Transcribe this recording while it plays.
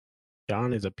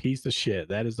John is a piece of shit.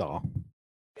 That is all.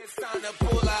 It's time to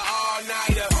pull out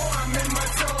all-nighter. Oh, I'm in my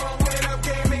zone when I'm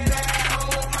gaming at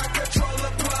home. My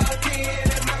controller plugged in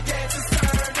and my gas is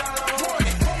turned on.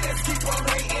 Haters keep on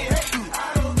hating.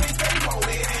 I don't think they want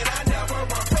it, and I never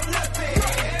run from nothing.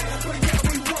 But yeah,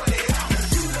 we want it.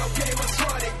 You know gamers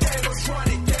run it, gamers run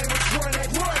it, gamers run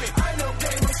it, run it. I know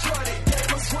gamers run it,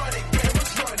 gamers run it, gamers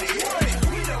run it, run it.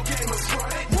 We know gamers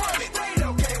run it, run it. They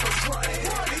know gamers run it,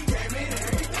 run it. Gaming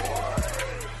everywhere.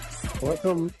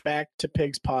 Welcome back to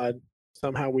Pigs Pod.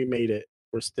 Somehow we made it.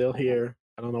 We're still here.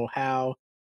 I don't know how.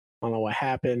 I don't know what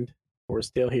happened. We're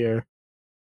still here.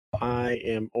 I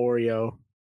am Oreo.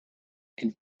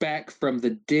 And back from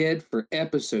the dead for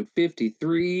episode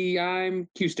 53, I'm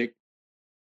Q-Stick.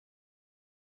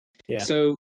 Yeah.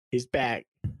 So He's back.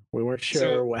 We weren't sure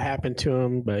So- what happened to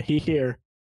him, but he here.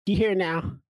 He here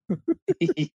now.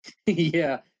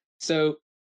 yeah. So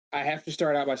I have to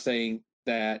start out by saying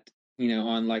that,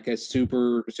 on like a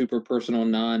super personal,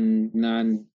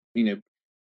 non,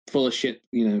 full of shit,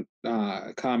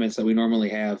 comments that we normally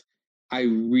have, I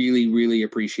really, really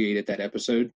appreciated that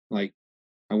episode. Like,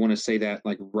 I want to say that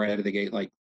like right out of the gate, like,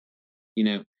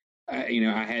 I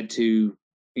had to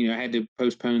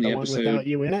postpone the The one episode. without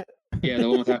you in it. Yeah, the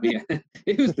one without me.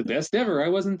 It was the best ever. I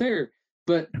wasn't there,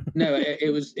 but no,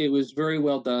 it was very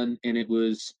well done, and it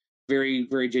was very,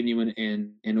 very genuine.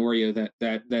 And Oreo,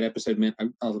 that episode meant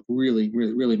really,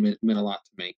 really, really meant a lot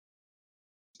to me.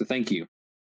 So thank you.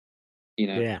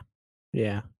 Yeah.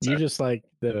 You Sorry. just like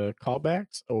the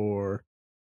callbacks, or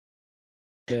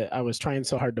that I was trying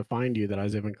so hard to find you that I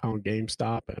was even calling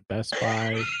GameStop and Best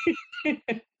Buy. I'm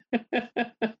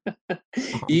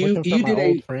you looking for my did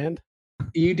old friend.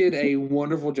 you did a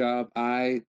wonderful job.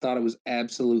 I thought it was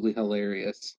absolutely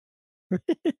hilarious.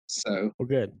 So Well,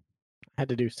 good. I had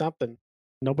to do something.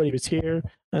 Nobody was here.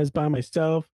 I was by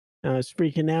myself, and I was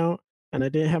freaking out, and I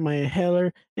didn't have my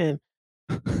inhaler, and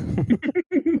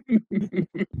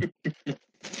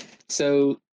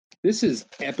so this is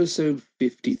episode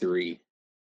 53.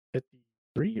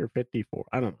 53 or 54.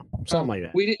 I don't know. Something like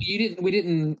that. We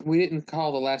didn't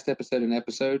call the last episode an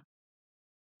episode.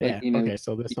 Yeah. Like, Okay.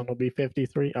 So this one will be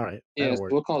 53. All right. Yeah, That'll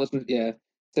work. we'll call this one. Yeah.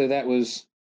 So that was,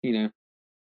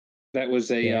 that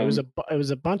was a. Yeah, it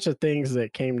was a bunch of things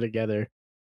that came together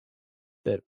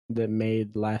that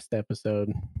made last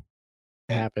episode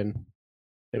happen.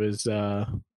 It was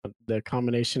the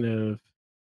combination of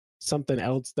something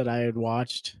else that I had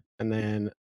watched, and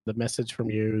then the message from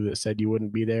you that said you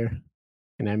wouldn't be there,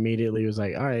 and I immediately was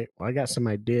like, all right, well, I got some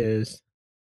ideas,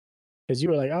 because you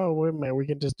were like, oh, man, we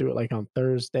could just do it like on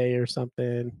Thursday or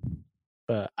something,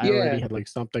 but I already had like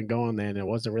something going then, and it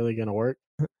wasn't really gonna work.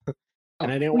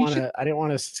 And I didn't want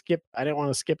to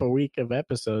skip a week of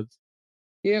episodes.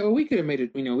 Yeah, well, we could have made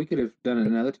it. We could have done it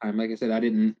another time. Like I said, I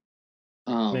didn't.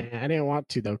 Man, I didn't want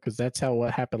to though, because that's how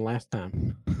what happened last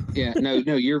time. Yeah, no,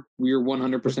 you're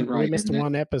 100% right. We missed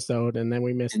one episode, and then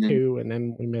we missed two, and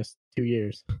then we missed 2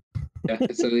 years. Yeah,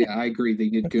 so yeah, I agree. They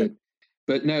did good,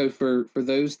 but no, for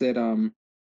those that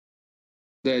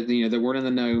that weren't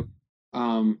in the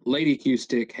know, Lady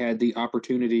Q-Stick had the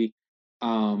opportunity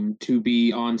to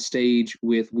be on stage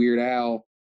with Weird Al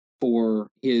for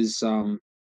his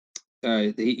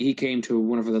he came to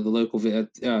one of the local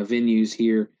venues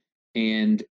here,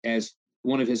 and as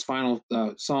one of his final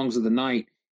songs of the night,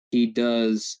 he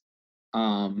does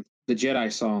the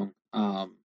Jedi song,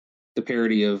 the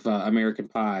parody of American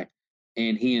Pie,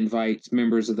 and he invites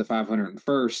members of the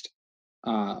 501st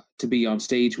to be on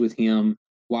stage with him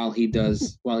while he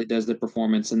does the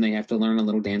performance, and they have to learn a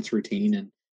little dance routine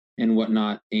and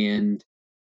whatnot. And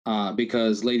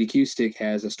because Lady Q-Stick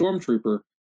has a stormtrooper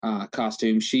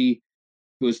costume, she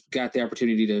got the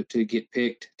opportunity to get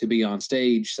picked to be on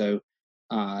stage. So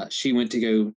she went to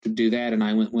go to do that, and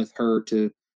I went with her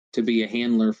to be a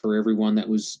handler for everyone that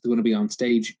was going to be on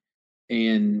stage,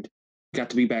 and got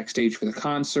to be backstage for the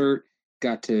concert.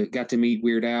 Got to meet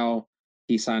Weird Al.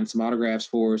 He signed some autographs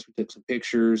for us. We took some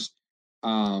pictures.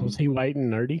 Was he white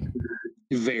and nerdy?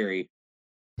 Very,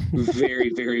 very,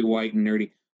 very white and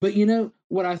nerdy. But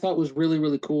what I thought was really,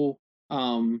 really cool,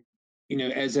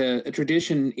 as a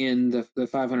tradition in the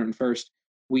 501st,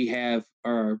 we have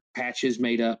our patches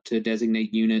made up to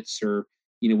designate units, or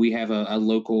we have a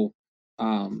local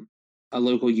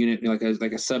unit, like a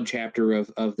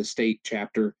subchapter of the state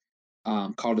chapter,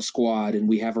 called a squad, and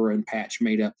we have our own patch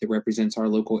made up that represents our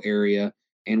local area.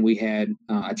 And we had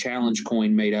a challenge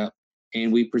coin made up,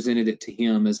 and we presented it to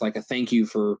him as like a thank you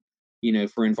for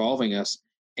involving us.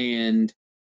 And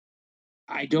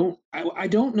I don't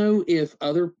know if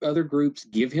other groups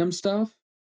give him stuff,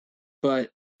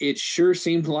 but it sure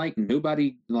seemed like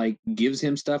nobody like gives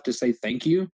him stuff to say thank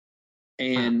you,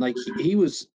 and like he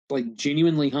was like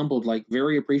genuinely humbled, like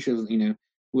very appreciative,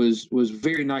 was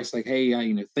very nice, like, hey,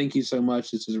 thank you so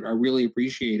much, I really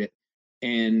appreciate it.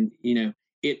 And it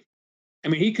I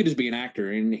mean, he could just be an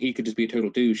actor and he could just be a total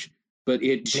douche, but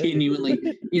it genuinely,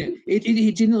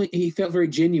 it genuinely, he felt very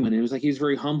genuine. It was like he was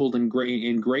very humbled and great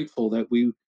and grateful that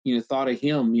we, thought of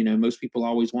him. Most people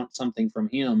always want something from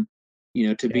him,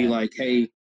 to be Yeah. like, hey,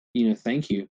 thank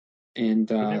you. And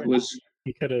You it never know. was,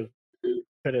 He could have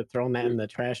thrown that in the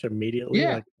trash immediately,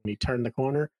 yeah, like when he turned the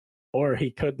corner, or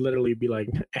he could literally be like,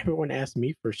 "Everyone asks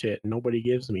me for shit, nobody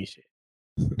gives me shit."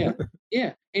 yeah,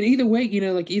 yeah. And either way,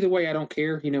 either way, I don't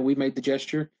care. We made the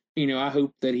gesture. I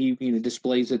hope that he,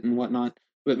 displays it and whatnot.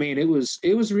 But man, it was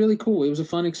really cool. It was a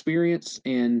fun experience,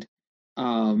 and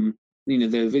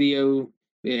the video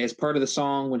as part of the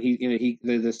song when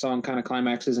the song kind of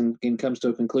climaxes and comes to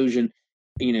a conclusion.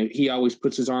 He always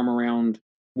puts his arm around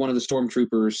one of the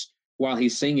stormtroopers while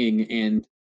he's singing, and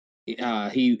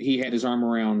he had his arm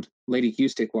around Lady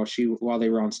Q-Stick while they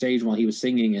were on stage while he was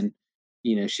singing, and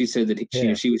she said that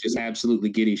Yeah. she was just absolutely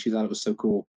giddy. She thought it was so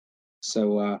cool.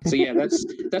 So yeah,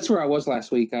 that's where I was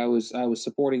last week. I was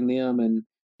supporting them, and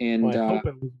Well, I hope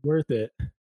it was worth it.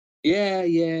 yeah.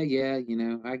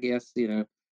 I guess it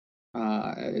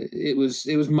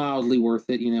was mildly worth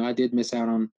it. I did miss out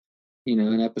on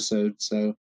an episode,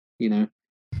 so you know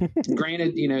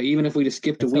granted, even if we just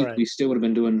skipped a It's all week, right. we still would have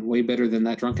been doing way better than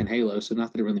that drunken Halo. So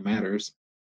not that it really matters.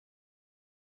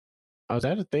 Oh, is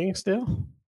that a thing still?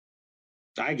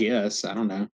 I guess I don't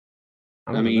know.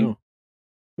 I I don't mean, know.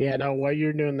 Yeah, no. While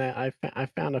you're doing that, I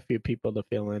found a few people to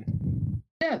fill in,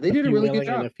 yeah, they a did a few really good willing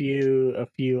and job. a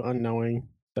few unknowing.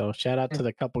 So shout out Yeah. to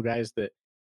the couple guys that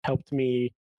helped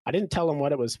me. I didn't tell them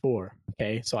what it was for.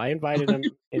 Okay, so I invited them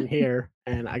in here,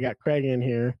 and I got Craig in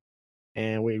here,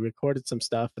 and we recorded some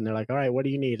stuff. And they're like, "All right, what do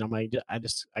you need?" I'm like, I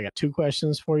got two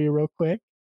questions for you, real quick.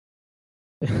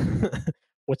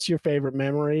 What's your favorite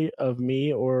memory of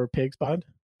me or Pigs Pod?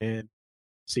 And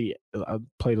see, I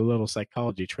played a little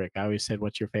psychology trick. I always said,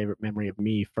 "What's your favorite memory of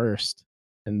me first,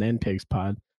 and then Pigs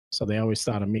Pod?" So they always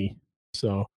thought of me.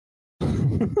 So,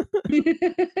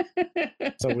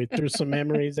 so we threw some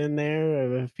memories in there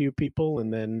of a few people,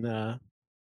 and then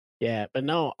yeah. But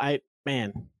no,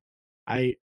 man,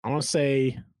 I want to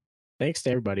say thanks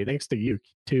to everybody. Thanks to you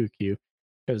too, Q,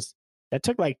 because that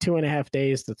took like 2.5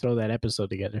 days to throw that episode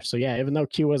together. So yeah, even though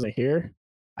Q wasn't here,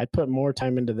 I put more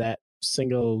time into that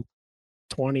single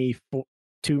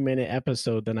 22-minute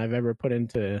episode than I've ever put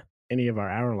into any of our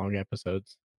hour-long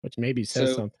episodes, which maybe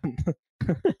says So something.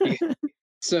 yeah,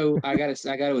 so I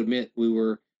gotta admit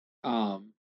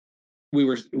um we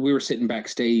were sitting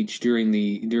backstage during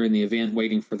the event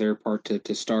waiting for their part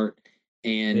to start,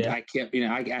 and Yeah. I kept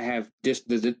I have just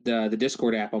the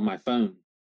Discord app on my phone,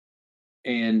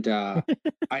 and I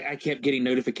kept getting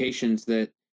notifications that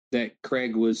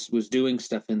Craig was doing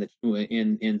stuff in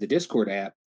the Discord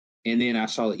app, and then I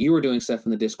saw that you were doing stuff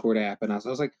in the Discord app, and I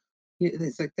was like,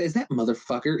 it's like, is that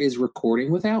motherfucker is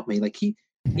recording without me? Like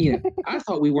I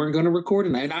thought we weren't going to record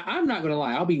tonight. And I'm not going to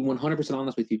lie, I'll be 100%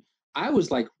 honest with you. I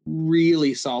was like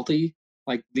really salty,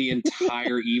 like the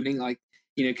entire evening, like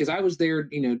because I was there,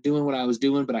 doing what I was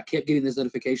doing, but I kept getting these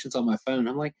notifications on my phone.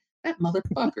 I'm like, that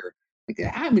motherfucker. Like,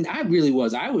 I mean, I really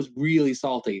was. I was really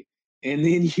salty. And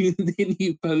then you then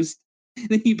you post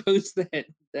that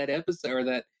episode or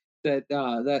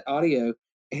that audio,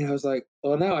 and I was like,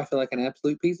 oh no, I feel like an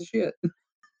absolute piece of shit.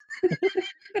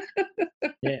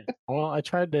 Yeah. Well, I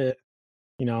tried to,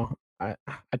 I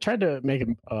tried to make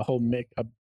a whole mix.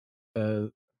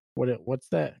 What's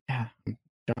that? God, I'm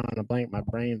drawing a blank. My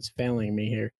brain's failing me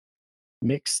here.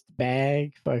 Mixed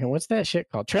bag. Fucking what's that shit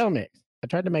called? Trail mix. I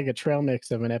tried to make a trail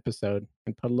mix of an episode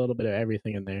and put a little bit of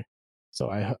everything in there. So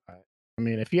I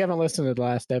mean, if you haven't listened to the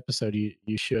last episode,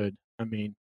 you should. I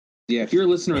mean, Yeah, if you're a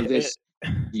listener of it, this,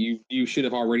 you should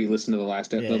have already listened to the yeah,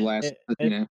 last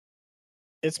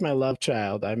it's my love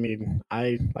child. I mean,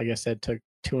 like I said, took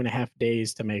 2.5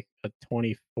 days to make a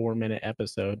 24-minute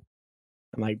episode,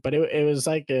 and but it was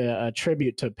like a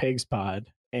tribute to Pigs Pod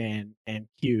and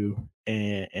Q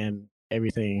and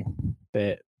everything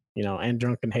that and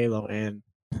Drunken Halo and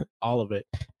all of it.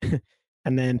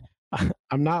 And then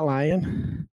I'm not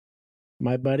lying.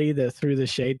 My buddy that threw the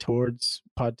shade towards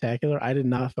Podtacular, I did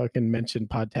not fucking mention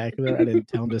Podtacular. I didn't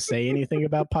tell him to say anything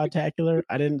about Podtacular.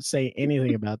 I didn't say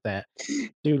anything about that.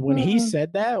 Dude, when he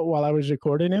said that while I was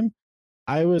recording him,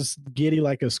 I was giddy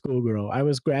like a schoolgirl. I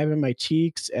was grabbing my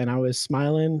cheeks and I was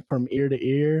smiling from ear to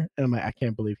ear. And I'm like, I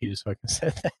can't believe he just fucking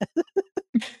said that.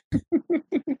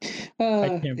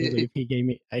 I can't believe he gave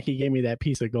me that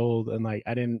piece of gold, and like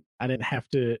I didn't have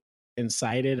to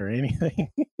incite it or anything.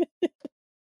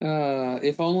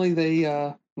 If only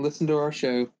they listen to our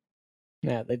show.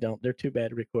 Yeah, they don't. They're too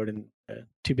busy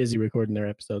recording their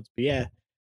episodes. But yeah,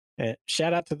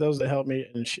 shout out to those that helped me,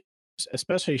 and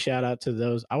especially shout out to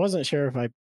those. I wasn't sure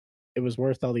if it was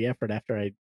worth all the effort after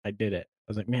I did it. I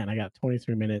was like, man, I got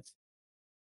 23 minutes.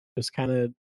 It was kind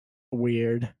of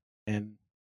weird, and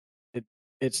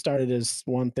it started as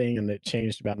one thing, and it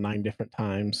changed about 9 different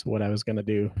times what I was gonna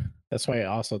do. That's why it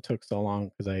also took so long,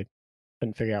 because I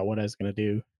couldn't figure out what I was gonna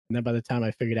do. And then by the time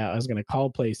I figured out I was gonna call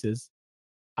places,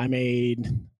 I made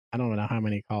I don't know how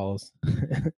many calls.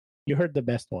 You heard the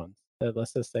best ones.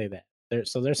 Let's just say that.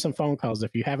 There's some phone calls.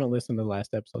 If you haven't listened to the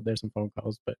last episode, there's some phone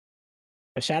calls. But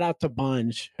a shout out to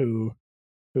Bunge, who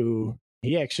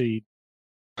he actually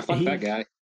Fuck that guy.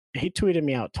 he tweeted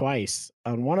me out twice.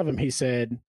 On one of them, he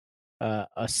said,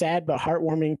 "A sad but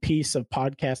heartwarming piece of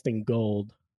podcasting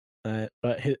gold." But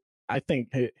I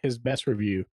think his best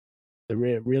review that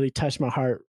really touched my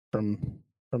heart from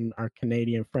our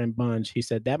Canadian friend Bunge. He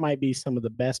said that might be some of the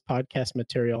best podcast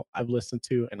material I've listened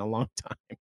to in a long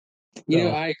time. You know,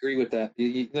 I agree with that.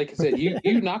 Like I said,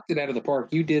 you knocked it out of the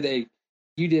park. You did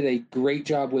a great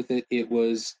job with it. It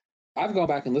was. I've gone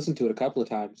back and listened to it a couple of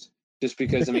times just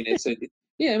because. I mean,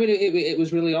 it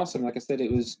was really awesome. Like I said,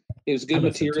 it was good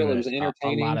material. It was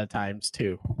entertaining a lot of times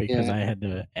too, because I had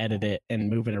to edit it and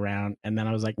move it around, and then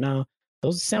I was like, no,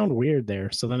 those sound weird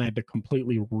there. So then I had to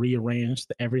completely rearrange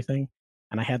everything,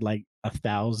 and I had like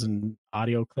 1,000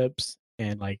 audio clips,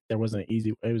 and like there wasn't an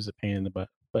easy. It was a pain in the butt,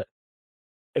 but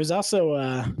it was also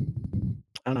I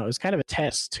don't know. It was kind of a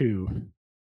test too,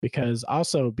 because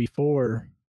also before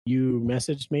you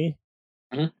messaged me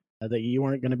that you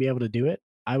weren't going to be able to do it,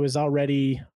 I was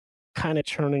already kind of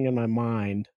churning in my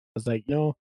mind. I was like, I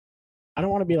don't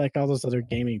want to be like all those other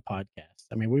gaming podcasts.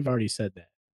 I mean, we've already said that.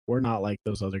 We're not like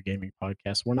those other gaming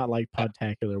podcasts. We're not like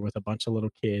Podtacular with a bunch of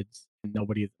little kids and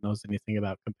nobody knows anything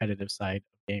about competitive side of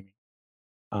gaming.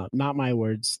 Not my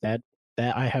words. That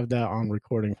I have that on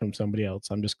recording from somebody else.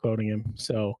 I'm just quoting him.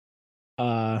 So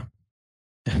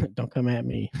don't come at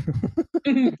me.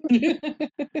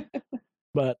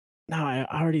 But no, I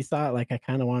already thought like I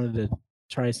kind of wanted to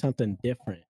try something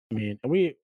different. I mean,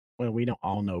 we don't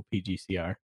all know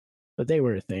PGCR, but they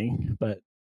were a thing. But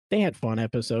they had fun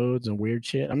episodes and weird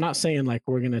shit. I'm not saying like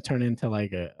we're gonna turn into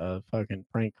like a fucking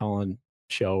prank calling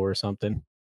show or something.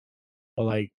 But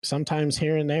like sometimes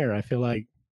here and there, I feel like,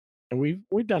 and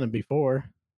we've done it before.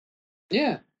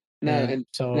 Yeah. No, and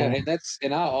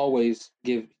I'll always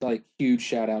give like huge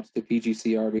shout outs to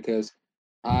PGCR because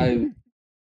I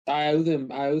owe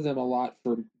them a lot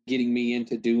for getting me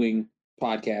into doing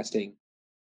podcasting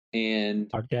and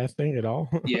podcasting at all.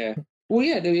 Yeah. Well,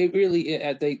 yeah, it really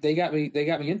they got me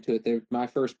into it. My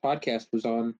first podcast was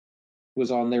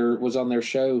on their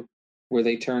show where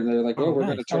they're like, oh, we're nice.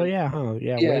 going to turn. Oh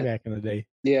yeah, way back in the day.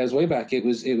 Yeah, it was way back. It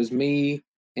was me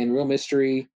and Real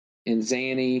Mystery and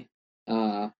Zanny,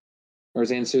 or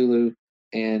Zansulu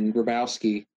and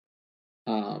Grabowski,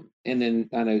 and then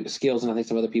I know Skills and I think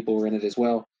some other people were in it as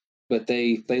well. But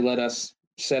they let us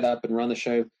set up and run the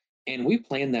show, and we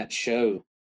planned that show.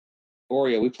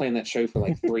 Oreo, we planned that show for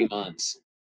like 3 months,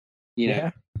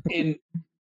 and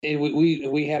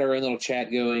we had our own little chat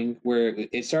going where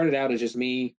it started out as just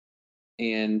me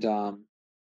and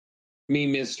me,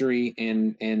 Mystery,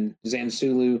 and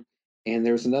Zansulu, and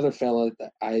there was another fella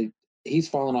that he's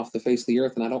fallen off the face of the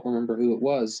earth, and I don't remember who it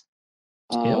was.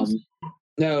 Skills?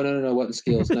 No, it wasn't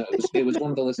Skills. No, it was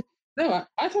one of the lists. No,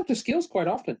 I talk to Skills quite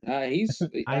often. He's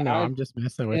I know, I'm just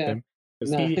messing with him.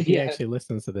 Because he actually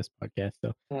listens to this podcast,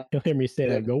 so he'll hear me say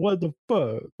that and go, what the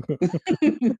fuck?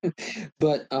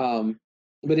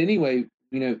 But anyway,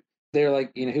 they're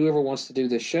like, whoever wants to do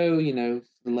this show,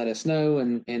 let us know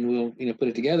and we'll, put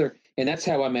it together. And that's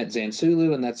how I met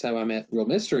Zansulu, and that's how I met Real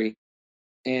Mystery.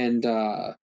 And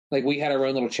like we had our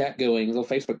own little chat going, little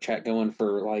Facebook chat going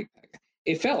for like,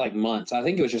 it felt like months. I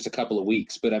think it was just a couple of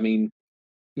weeks, but I mean,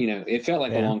 it felt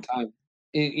like a long time.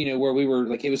 And, where we were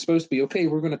like, it was supposed to be, okay,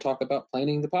 we're going to talk about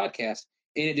planning the podcast.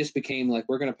 And it just became like,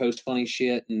 we're going to post funny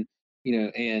shit. And,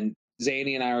 and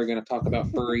Zanny and I are going to talk about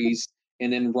furries.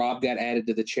 And then Rob got added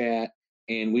to the chat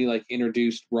and we like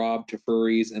introduced Rob to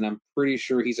furries. And I'm pretty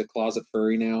sure he's a closet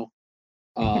furry now.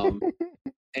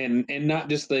 And not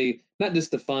just the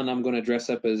fun, I'm going to dress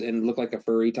up as and look like a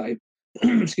furry type.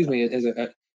 Excuse me.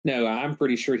 No, I'm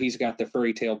pretty sure he's got the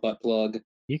furry tail butt plug.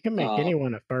 You can make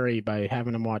anyone a furry by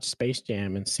having them watch Space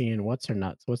Jam and seeing what's her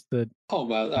nuts. What's the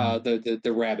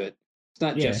the rabbit? It's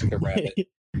not Jessica Rabbit.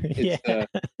 It's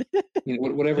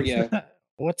whatever.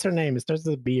 What's her name? It starts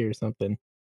with a B or something.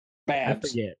 I Babs.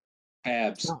 forget.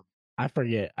 Babs. No, I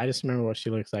forget. I just remember what she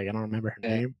looks like. I don't remember her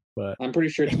Yeah. name, but I'm pretty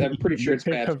sure they it's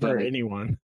could Babs convert Bunny.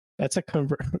 anyone. That's a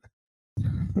convert.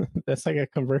 That's like a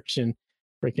conversion.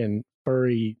 Freaking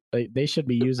furry. They should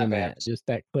be using that. Babs. Just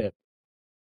that clip.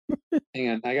 Hang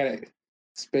on, I got it.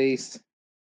 Space.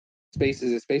 Space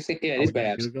is it space? Yeah, it Oh, is we gotta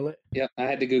Babs. Google it. Yep, I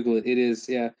had to Google it. It is,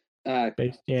 yeah.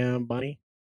 Space Jam Bunny.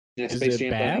 Yeah, Is Space it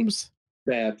Jam Bunny. Babs?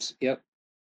 Babs. Yep.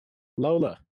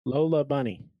 Lola. Lola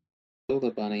Bunny.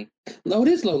 Lola Bunny. Oh, it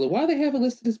is Lola. Why do they have it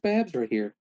listed as Babs right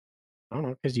here? I don't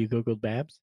know, because you Googled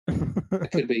Babs.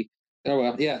 It could be. Oh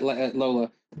well, yeah, Lola.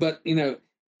 But no,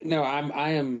 I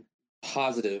am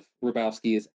positive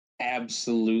Rabowski is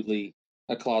absolutely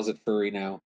a closet furry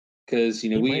now, because He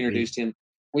we might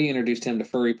be. introduced him to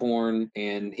furry porn,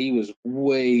 and he was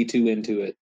way too into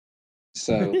it.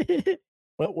 So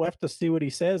Well, we'll have to see what he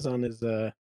says on his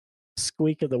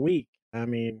squeak of the week. I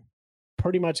mean,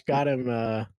 pretty much got him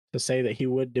to say that he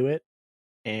would do it.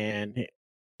 And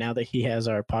now that he has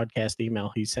our podcast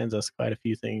email, he sends us quite a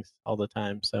few things all the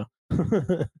time. So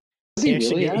is he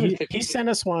really? he sent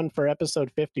us one for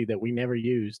episode 50 that we never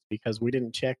used because we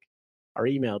didn't check our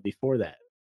email before that.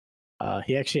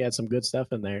 He actually had some good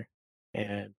stuff in there,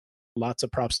 and lots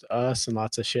of props to us and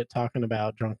lots of shit talking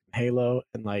about Drunken Halo,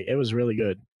 and like it was really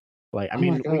good. Like I Oh my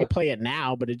mean, we God. could play it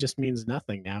now, but it just means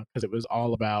nothing now because it was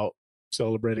all about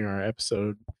celebrating our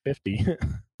episode 50.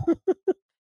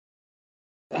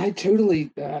 I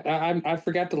totally. I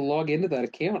forgot to log into that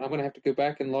account. I'm gonna have to go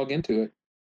back and log into it.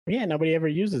 Yeah, nobody ever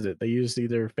uses it. They use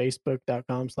either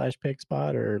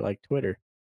facebook.com/pigspot or like Twitter.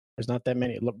 There's not that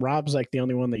many. Rob's like the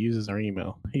only one that uses our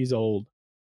email. He's old.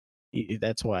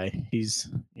 That's why he's,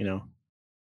 he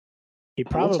What's our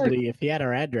probably, if he had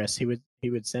our address, he would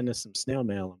send us some snail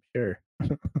mail, I'm sure.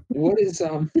 what is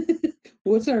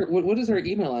what is our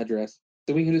email address?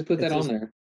 So we can just put It's that on just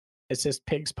there. it's just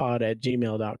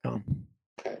pigspod@gmail.com.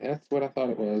 Okay, that's what I thought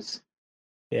it was.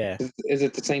 Yeah. Is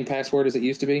it the same password as it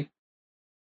used to be?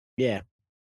 Yeah.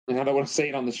 And I don't want to say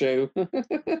it on the show.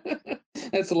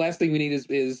 That's the last thing we need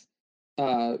is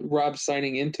Rob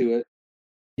signing into it.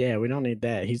 Yeah, we don't need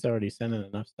that. He's already sending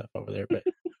enough stuff over there. But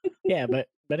yeah, but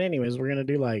anyways, we're gonna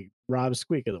do like Rob's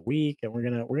squeak of the week, and we're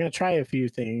gonna try a few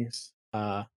things.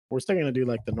 We're still gonna do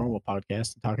like the normal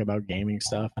podcast and talk about gaming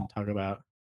stuff and talk about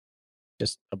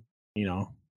just you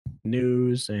know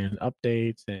news and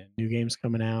updates and new games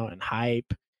coming out and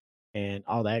hype and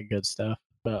all that good stuff.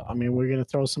 But I mean, we're gonna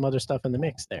throw some other stuff in the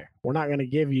mix there. We're not gonna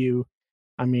give you.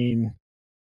 I mean,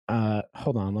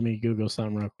 hold on, let me Google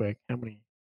something real quick. How many?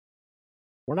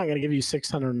 We're not gonna give you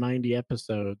 690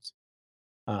 episodes.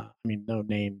 I mean, no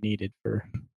name needed for.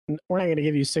 We're not gonna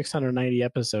give you 690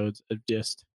 episodes of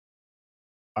just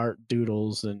art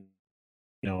doodles and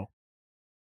you know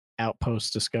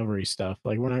outpost discovery stuff.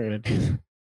 Like we're not gonna do.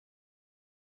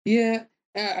 Yeah,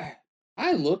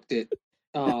 I looked at.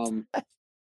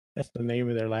 That's the name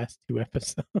of their last two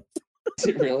episodes. Is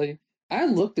it really? I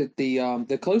looked at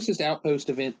the closest Outpost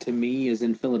event to me is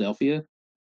in Philadelphia.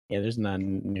 Yeah, there's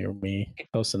none near me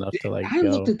close enough to like I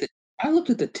looked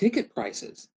go. at the ticket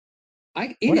prices. What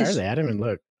are they? I didn't even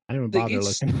look. I didn't even bother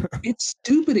looking. it's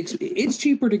stupid. It's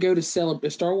cheaper to go to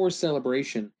Star Wars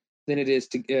Celebration than it is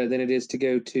to go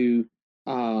to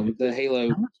the Halo.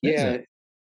 How much is Yeah, it?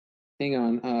 hang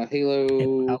on.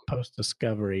 Halo. Outpost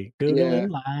Discovery. Yeah, Googling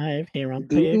live here on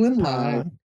Pigs Googling live.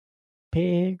 Pod.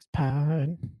 Pigs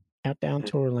Pod. Countdown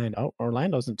to Orlando. Oh,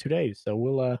 Orlando's in 2 days, so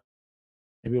we'll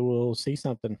maybe we'll see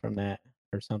something from that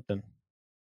or something.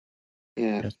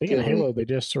 Yeah. Speaking of Halo, they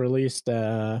just released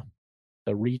the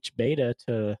Reach beta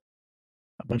to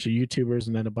a bunch of YouTubers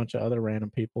and then a bunch of other random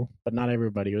people, but not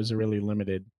everybody. It was a really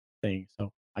limited thing,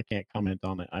 so I can't comment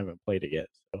on it. I haven't played it yet.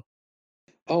 So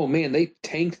Oh man, they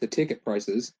tanked the ticket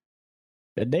prices.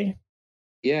 did they?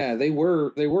 Yeah, they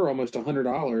were almost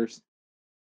 $100.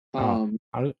 Oh,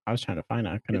 I was trying to find it.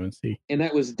 I couldn't even see. And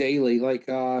that was daily. Like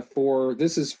for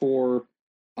this is for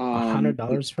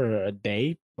 $100 for a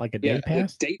day, like a day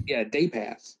pass. Day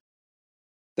pass.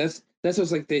 That's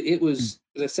what's like it was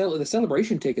the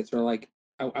celebration tickets are like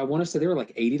I want to say they were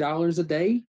like $80 a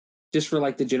day just for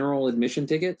like the general admission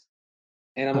tickets.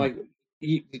 And I'm like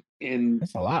and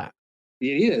That's a lot. it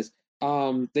is.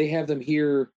 They have them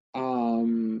here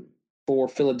for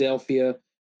Philadelphia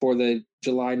for the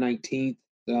July 19th.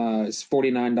 It's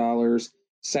 $49.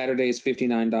 Saturday is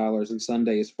 $59 and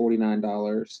Sunday is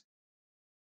 $49.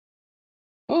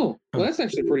 Oh, well, that's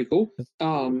actually pretty cool.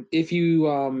 If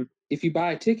you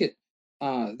buy a ticket,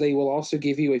 they will also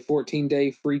give you a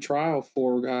 14-day free trial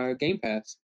for Game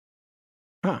Pass.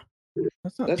 Huh.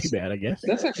 That's not too bad, I guess.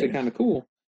 That's actually kind of cool.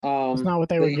 It's not what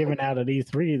they were They, giving out at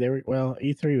E3.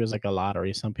 E3 was like a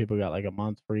lottery. Some people got like a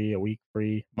month free, a week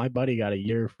free. My buddy got a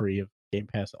year free of Game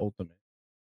Pass Ultimate.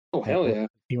 oh hell yeah!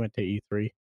 He went to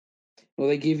E3. Well,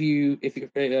 they give you if you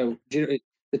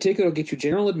the ticket will get you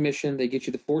general admission. They get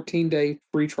you the 14-day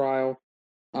free trial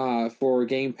for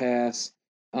Game Pass.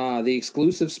 The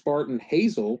exclusive Spartan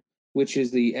Hazel, which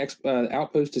is the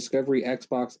Outpost Discovery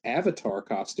Xbox Avatar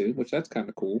costume, which that's kind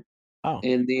of cool. Oh,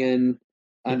 And then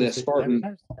did the you see Spartan,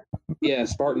 that? yeah,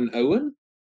 Spartan Owen,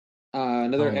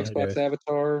 another Oh, look at Xbox this.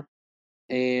 Avatar,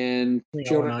 and The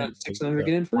Children Owen at Onion 600 so,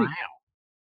 getting free.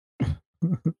 wow.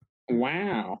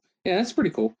 Wow, yeah, that's pretty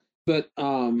cool. But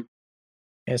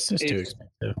It's just too it's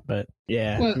expensive. But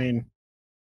yeah, well, I mean,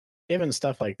 even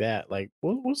stuff like that, like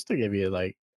we'll still give you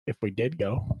like if we did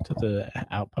go to the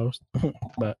outpost.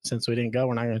 But since we didn't go,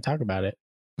 we're not going to talk about it.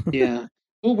 yeah, I mean,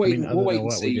 we'll other wait than and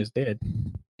what we see. just did.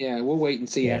 Yeah, we'll wait and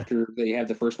see Yeah. after they have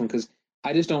the first one because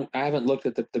I haven't looked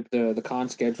at the con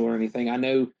schedule or anything. I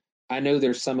know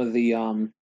there's some of the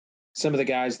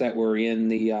guys that were in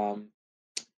the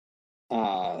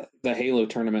Halo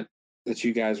tournament that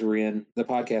you guys were in, the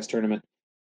podcast tournament,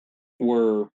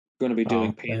 were going to be doing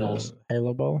Oh, panels. the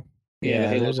Halo Bowl. Yeah, the Yeah,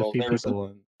 Halo there's a Bowl. few There was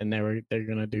people, and they're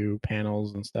gonna do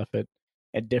panels and stuff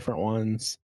at different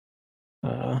ones.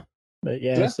 Uh, but so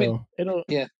yeah, that's been so it'll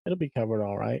yeah it'll be covered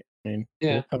all right. I mean,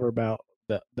 yeah, we'll cover about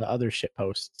the other shit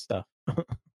post stuff.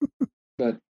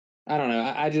 but I don't know.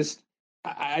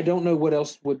 I don't know what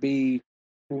else would be.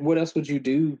 What else would you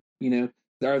do? You know,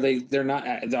 are they? They're not.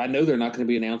 I know they're not going to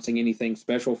be announcing anything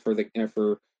special for the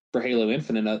for Halo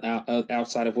Infinite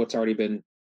outside of what's already been I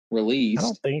don't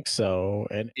released. think so,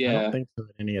 and I don't Yeah, think so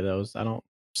in any of those. I don't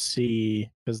see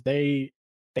because they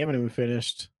haven't even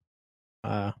finished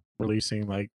releasing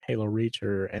like Halo Reach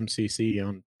or MCC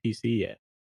on PC yet.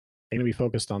 They're gonna be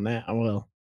focused on that. Well,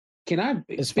 can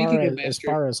I? Speaking of as Master,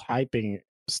 far as hyping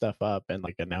stuff up and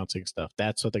like announcing stuff,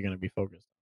 that's what they're gonna be focused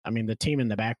on. I mean, the team in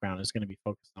the background is gonna be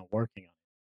focused on working on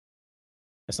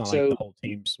it. It's not like so the whole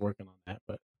team's working on that,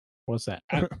 but what's that?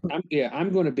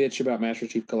 I'm going to bitch about Master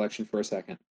Chief Collection for a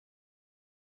second.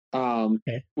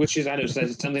 Okay. Which is I know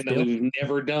that's something that Still, we've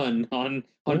never done on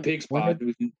Pig's when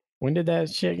Pod. did that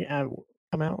shit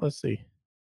come out? Let's see.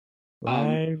 Um,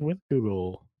 Live with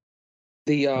Google,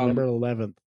 the November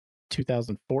 11th,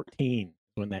 2014,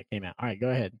 when that came out. All right, go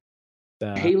ahead.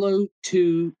 Halo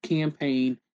 2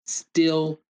 campaign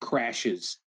still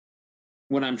crashes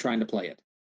when I'm trying to play it.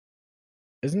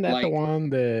 Isn't that the Like, one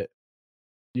that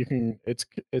you can? It's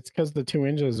because the two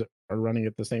engines are running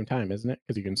at the same time, isn't it?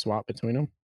 Because you can swap between them.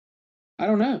 I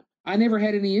don't know. I never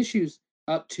had any issues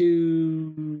up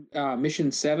to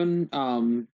mission 7,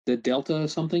 the Delta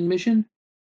something mission.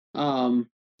 Um,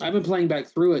 I've been playing back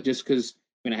through it just because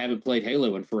I haven't played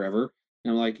Halo in forever.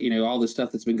 And I'm like, all the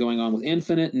stuff that's been going on with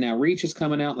Infinite and now Reach is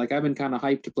coming out. Like, I've been kind of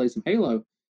hyped to play some Halo.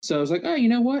 So I was like, oh, you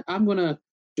know what? I'm going to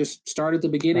just start at the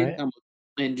beginning Right.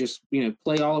 and just,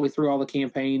 play all the way through all the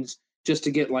campaigns just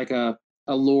to get like a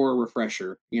lore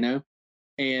refresher,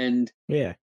 And,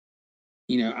 Yeah.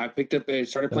 I picked up,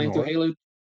 Doesn't work.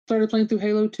 Started playing through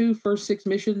Halo 2, first 6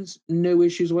 missions, no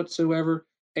issues whatsoever.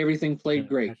 Everything played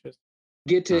great.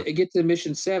 Get to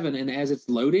mission 7, and as it's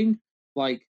loading,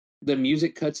 like the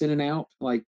music cuts in and out,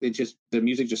 like the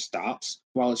music just stops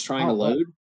while it's trying to Oh, well, load.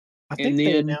 I And think they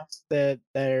then announced that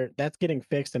that's getting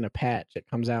fixed in a patch. It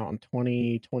comes out in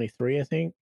 2023, I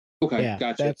think. okay, Yeah,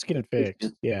 gotcha. that's getting Makes fixed.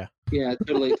 sense. Yeah. Yeah,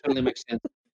 totally makes sense.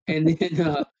 And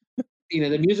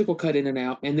then the music will cut in and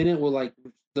out, and then it will like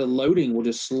the loading will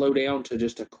just slow down to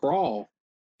just a crawl.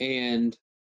 And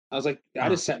I was like, I Huh.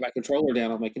 just sat my controller down.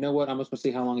 I'm like, you know what? I'm just gonna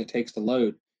see how long it takes to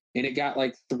load. And it got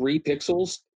like 3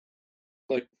 pixels,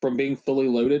 like from being fully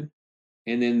loaded,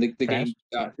 and then the game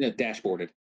Crashed. dashboarded.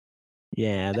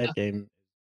 Yeah, that game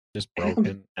is just And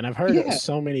broken. And I've heard yeah,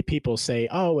 so many people say,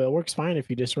 "Oh, well, it works fine if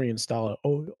you just reinstall it."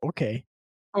 Oh, okay.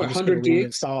 oh, I'm just gonna 100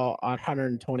 gigs. reinstall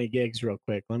 120 gigs real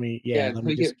quick. Let me Yeah, let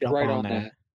me we get just jump right on on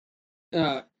that.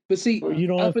 that. But see, Oh, you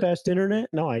don't up have at, fast internet?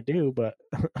 No, I do, but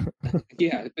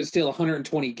yeah, but still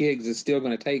 120 gigs is still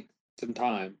going to take some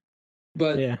time.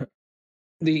 But yeah.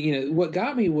 what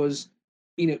got me was,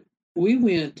 you know, we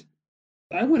went,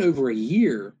 I went over a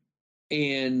year,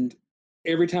 and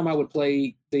every time I would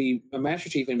play the Master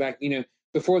Chief, and back,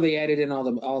 before they added in all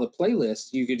the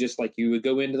playlists, you could just like you would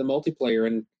go into the multiplayer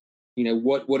and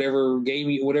whatever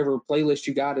playlist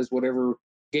you got is whatever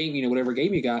game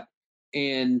you got,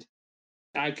 and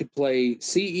I could play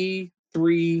CE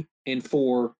 3 and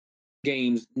 4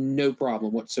 games no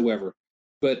problem whatsoever.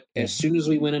 But Yeah. as soon as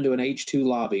we went into an H2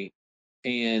 lobby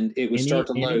and it would start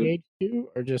to Any load, H2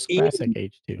 or just classic any,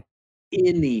 H2?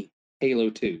 any Halo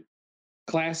 2, Huh.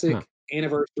 classic,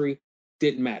 anniversary,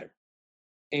 didn't matter.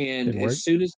 And Didn't work. as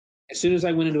soon as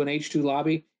I went into an H2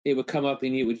 lobby, it would come up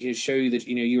and it would just show you that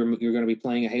you're going to be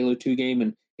playing a Halo 2 game,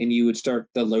 and you would start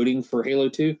the loading for Halo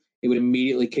 2. It would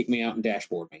immediately kick me out and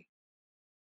dashboard me.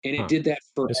 And it Huh. did that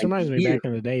for This a reminds me year. back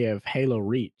in the day of Halo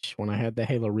Reach when I had the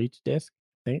Halo Reach disc.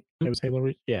 I think it was Halo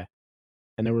Reach. Yeah.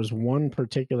 And there was one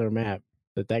particular map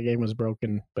that game was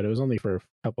broken, but it was only for a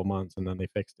couple months and then they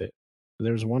fixed it.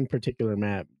 There was one particular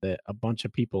map that a bunch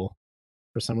of people,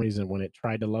 for some reason, when it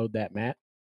tried to load that map,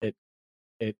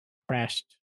 it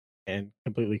crashed and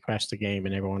completely crashed the game,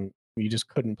 and you just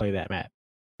couldn't play that map.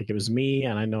 Like it was me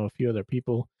and I know a few other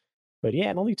people, but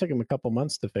yeah, it only took them a couple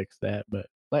months to fix that. But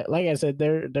like I said,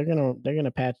 they're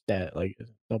gonna patch that. Like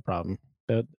no problem.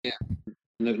 Yeah,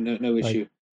 no Like issue.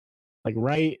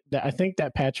 right, I think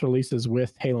that patch releases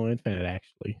with Halo Infinite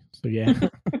actually. So yeah,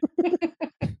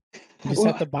 you just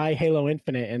have to buy Halo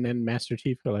Infinite and then Master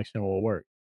Chief Collection will work.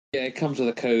 Yeah, it comes with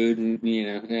a code, and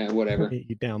yeah, whatever.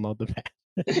 You download the patch.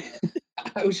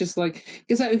 I was just like,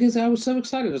 because I was so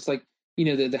excited. It's like,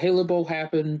 the Halo Bowl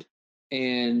happened,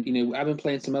 and I've been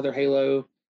playing some other Halo,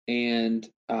 and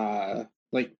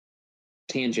like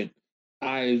tangent,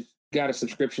 I've got a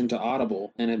subscription to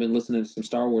Audible, and I've been listening to some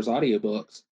Star Wars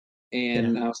audiobooks,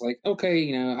 and I was like,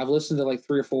 okay, I've listened to like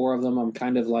 3 or 4 of them. I'm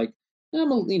kind of like, I'm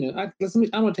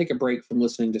gonna take a break from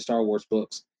listening to Star Wars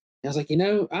books. And I was like,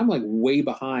 I'm like way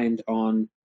behind on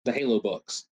the Halo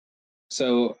books.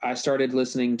 So I started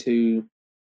listening to.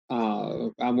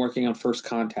 I'm working on First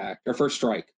Contact or First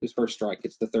Strike. It's First Strike.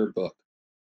 It's the 3rd book.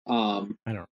 I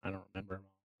don't remember.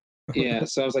 Yeah,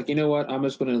 so I was like, you know what? I'm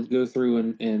just going to go through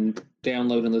and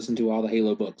download and listen to all the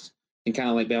Halo books and kind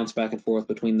of like bounce back and forth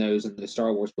between those and the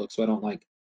Star Wars books, so I don't like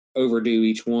overdo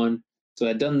each one. So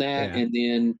I'd done that, Yeah. and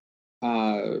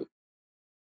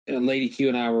then Lady Q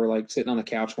and I were like sitting on the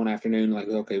couch one afternoon, like,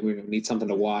 okay, we need something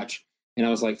to watch, and I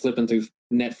was like flipping through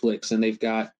Netflix, and they've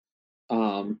got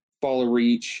Fall of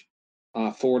Reach,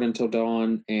 Forward Until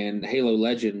Dawn, and Halo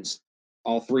Legends.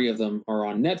 All 3 of them are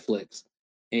on Netflix.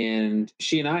 And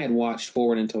she and I had watched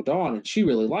Forward Until Dawn, and she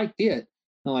really liked it. And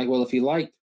I'm like, well, if you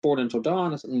liked Forward Until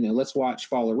Dawn, let's watch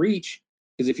Fall of Reach.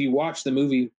 Because if you watch the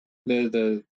movie,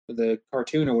 the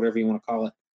cartoon or whatever you want to call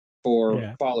it for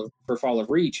Yeah. Fall of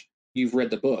Reach, you've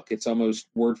read the book. It's almost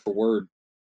word for word.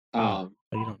 You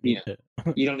don't need to.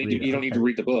 You don't need to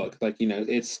read the book. Like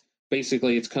it's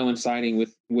basically it's coinciding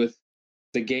with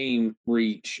the game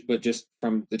Reach, but just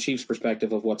from the Chief's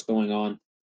perspective of what's going on,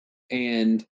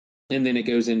 and then it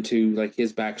goes into like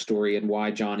his backstory and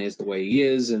why John is the way he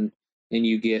is, and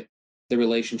you get the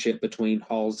relationship between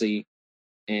Halsey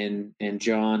and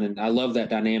John, and I love that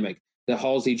dynamic. The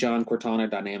Halsey John Cortana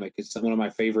dynamic is one of my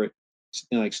favorite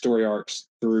like story arcs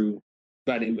through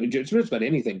just about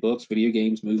anything, books, video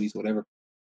games, movies, whatever.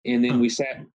 And then we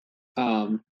sat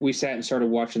and started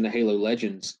watching the Halo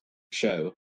Legends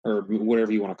show or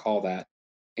whatever you want to call that,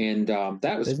 and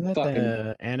that was Isn't that fucking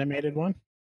the animated one?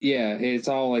 yeah. It's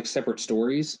all like separate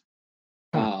stories.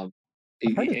 Huh.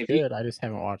 I've heard it's good. I just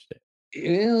haven't watched it.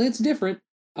 It's different.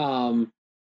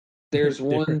 There's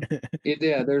one.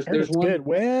 There's one. Good.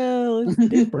 Well, it's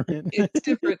different. It's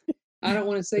different. I don't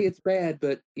want to say it's bad,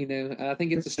 but I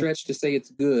think it's a stretch to say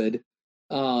it's good.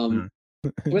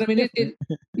 But I mean,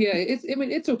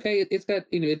 it's okay. It's got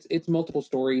it's multiple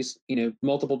stories,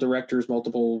 multiple directors,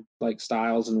 multiple like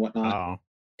styles and whatnot. Oh,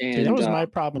 and see, that was my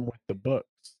problem with the books.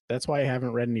 That's why I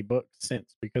haven't read any books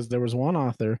since, because there was one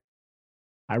author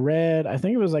I read. I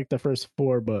think it was like the first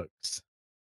 4 books,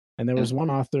 and there was one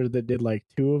author that did like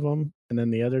 2 of them, and then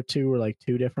the other 2 were like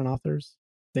 2 different authors.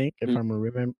 I think if I'm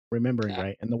remembering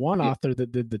right, and the one author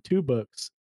that did the 2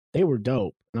 books, they were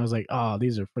dope, and I was like, oh,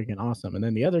 these are freaking awesome. And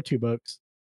then the other 2 books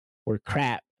were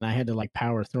crap, and I had to like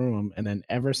power through them. And then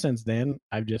ever since then,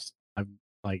 I'm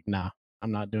like, nah,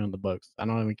 I'm not doing the books. I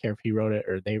don't even care if he wrote it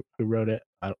or who wrote it.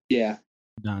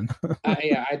 Done.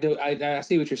 I do. I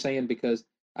see what you're saying, because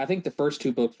I think the first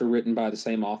 2 books were written by the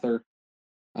same author,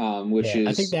 which is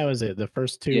I think that was it. The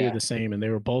first 2 were the same, and they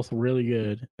were both really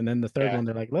good. And then the third one,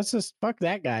 they're like, let's just fuck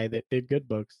that guy that did good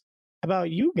books. How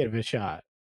about you give it a shot?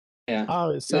 Yeah. Oh,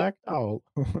 it sucked. Oh.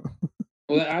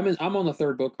 Well, I'm on the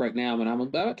 3rd book right now, and I'm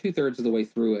about 2/3 of the way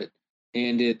through it,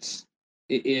 and it's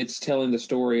telling the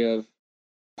story of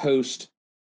post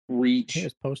Reach. It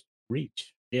was post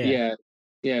Reach. Yeah.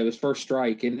 It was First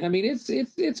Strike, and I mean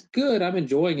it's good. I'm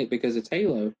enjoying it because it's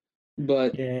Halo,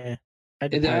 but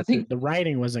I think the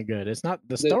writing wasn't good. It's not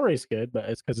the story's good, but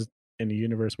it's because it's in the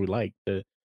universe we like. I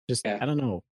don't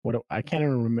know what I can't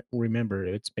even remember.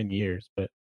 It's been years, but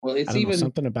it's even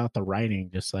something about the writing.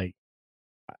 Just like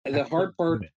the hard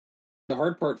part. The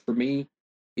hard part for me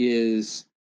is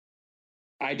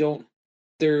I don't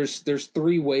there's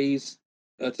three ways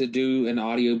to do an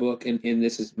audiobook, and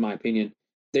this is my opinion.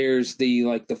 There's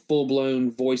the full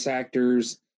blown voice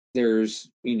actors. There's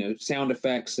sound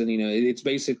effects, and it's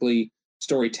basically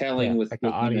storytelling Yeah, with like an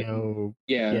with audio,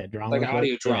 yeah, yeah, like drama an book.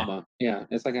 audio Yeah. drama. Yeah,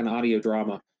 it's like an audio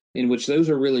drama in which those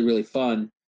are really really fun.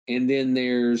 And then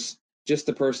there's just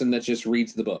the person that just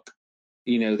reads the book.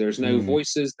 There's no Mm.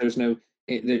 voices. There's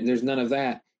none of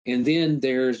that. And then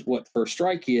there's what First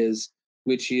Strike is,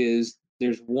 which is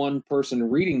there's one person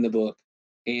reading the book,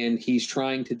 and he's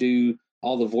trying to do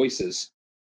all the voices.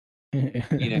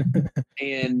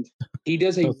 And he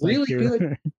does So a it's like really you're,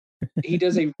 good he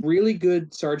does a really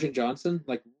good Sergeant Johnson,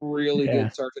 like really yeah.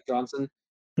 good Sergeant Johnson.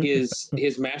 His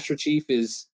Master Chief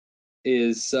is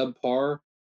subpar.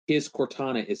 His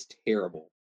Cortana is terrible,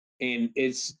 and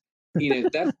it's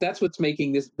that's what's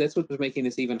making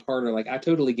this even harder. Like I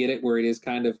totally get it where it is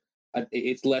kind of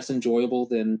it's less enjoyable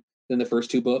than the first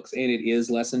two books, and it is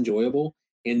less enjoyable.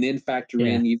 And then factor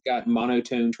Yeah. in you've got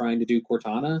monotone trying to do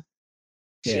Cortana.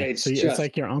 Yeah. It's So it's just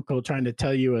like your uncle trying to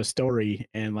tell you a story,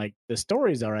 and like the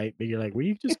story's all right, but you're like, will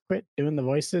you just quit doing the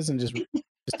voices and just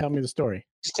tell me the story?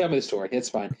 just tell me the story. It's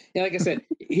fine. And like I said,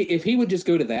 if he would just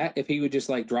go to that, if he would just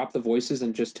like drop the voices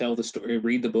and just tell the story,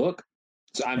 read the book,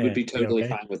 so I would Yeah. be Yeah. totally Okay.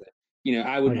 fine with it.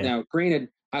 I would Okay. now. Granted,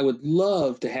 I would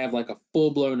love to have like a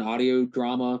full blown audio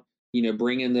drama.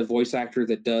 Bring in the voice actor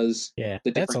that does Yeah.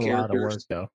 the That's a different lot of work characters.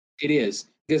 though. It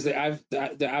is because I've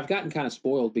gotten kind of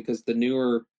spoiled because the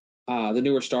newer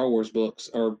Star Wars books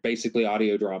are basically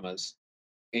audio dramas,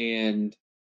 and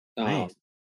um, Nice.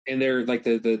 and they're like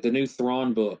the new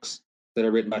Thrawn books that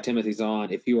are written by Timothy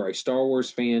Zahn. If you are a Star Wars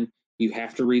fan, you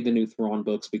have to read the new Thrawn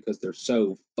books because they're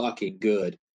so fucking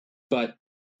good. But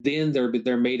then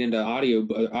they're made into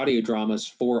audio dramas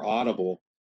for Audible,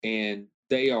 and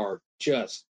they are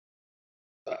just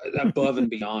above and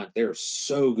beyond. They're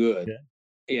so good. Yeah.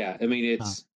 Yeah, I mean Huh.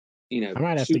 it's I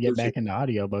might have to super get back super. into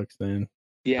audiobooks then.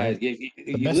 Yeah, I if The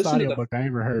you best listen to the audiobook I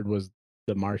ever heard was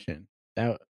The Martian.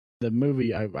 That the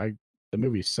movie I the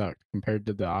movie sucked compared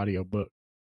to the audiobook.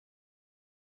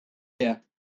 yeah.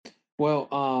 Well,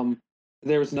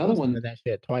 there was I another listened one. to that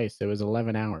shit twice. It was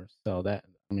 11 hours. So that,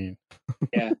 I mean,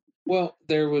 Yeah. Well,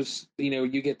 there was,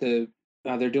 you get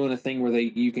they're doing a thing where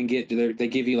you can they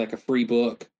give you like a free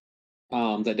book,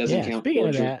 that doesn't yeah, count speaking of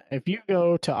towards your, that, if you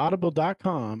go to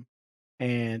audible.com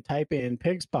and type in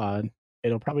Pigs Pod,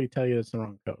 it'll probably tell you it's the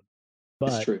wrong code. it's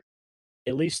But true.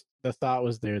 at least the thought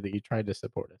was there that you tried to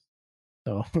support us.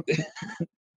 So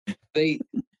They,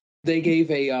 they gave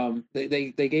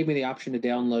they gave me the option to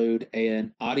download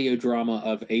an audio drama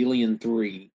of Alien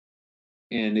 3,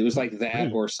 and it was like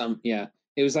that free. or yeah,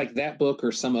 it was like that book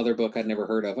or some other book I'd never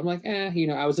heard of. I'm like,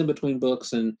 I was in between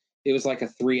books, and it was like a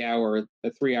 3 hour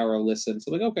listen.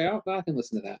 So like, okay, I can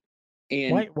listen to that.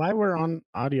 And Why we're on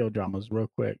audio dramas real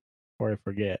quick before I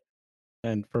forget.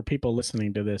 And for people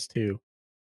listening to this too,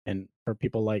 and for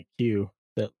people like you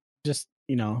that just,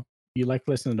 you like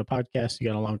listening to podcasts, you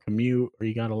got a long commute or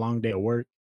you got a long day at work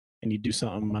and you do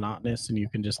something monotonous and you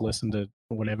can just listen to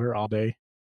whatever all day.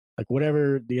 Like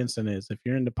whatever the instant is, if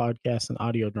you're into podcasts and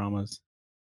audio dramas,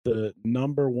 the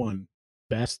number one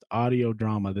best audio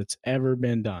drama that's ever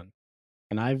been done.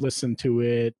 And I've listened to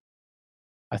it.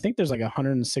 I think there's like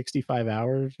 165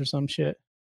 hours or some shit.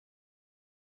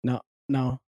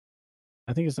 No,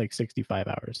 I think it's like 65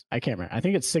 hours. I can't remember. I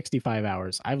think it's 65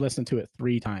 hours. I've listened to it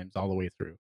 3 times all the way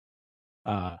through.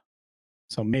 Uh,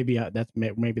 so maybe that's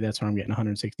where I'm getting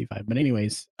 165. But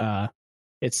anyways,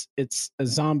 it's a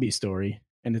zombie story,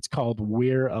 and it's called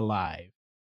We're Alive,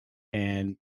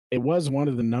 and it was one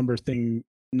of the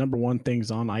number one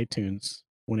things on iTunes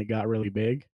when it got really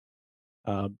big,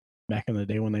 uh, back in the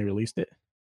day when they released it.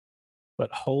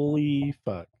 But holy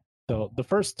fuck! So the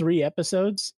first 3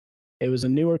 episodes, it was a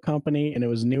newer company and it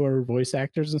was newer voice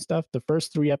actors and stuff. The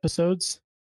first 3 episodes,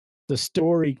 the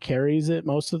story carries it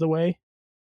most of the way.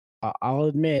 I'll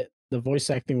admit the voice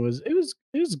acting was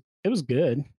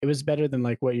good. It was better than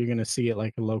like what you're gonna see at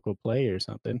like a local play or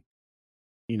something.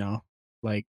 You know,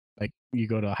 like like you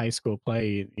go to a high school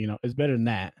play. It's better than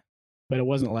that. But it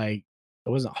wasn't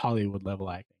Hollywood level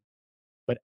acting.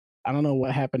 But I don't know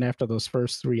what happened after those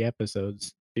first 3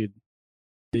 episodes, dude.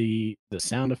 The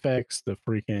sound effects, the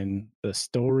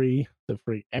story, the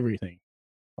freak everything.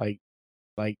 Like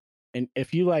like and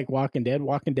if you like Walking Dead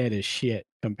is shit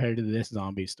compared to this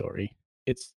zombie story.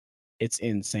 It's it's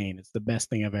insane. It's the best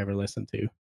thing I've ever listened to.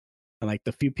 And like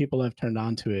the few people I've turned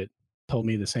on to it told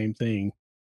me the same thing.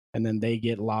 And then they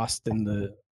get lost in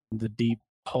the deep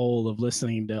hole of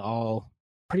listening to all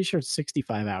pretty sure it's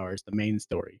 65 hours, the main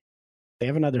story. They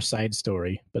have another side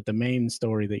story, but the main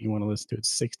story that you want to listen to is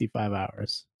 65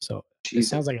 hours. So it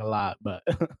sounds like a lot, but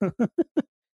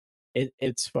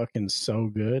it's fucking so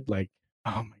good. Like,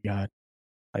 oh my god.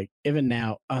 Like even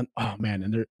now, oh man,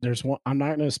 and there's one. I'm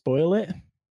not gonna spoil it,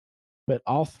 but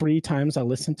all 3 times I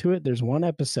listened to it, there's one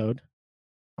episode.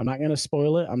 I'm not gonna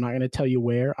spoil it. I'm not gonna tell you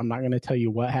where. I'm not gonna tell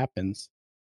you what happens.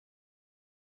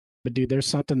 But dude, there's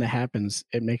something that happens.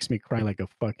 It makes me cry like a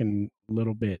fucking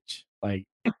little bitch. Like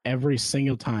every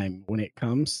single time when it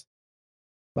comes,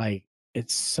 like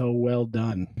it's so well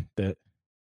done that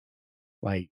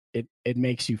like it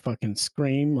makes you fucking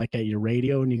scream like at your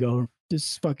radio and you go, this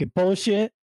is fucking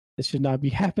bullshit. This should not be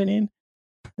happening.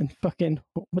 And fucking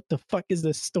what the fuck is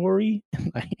this story?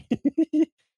 And like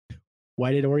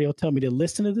why did Oreo tell me to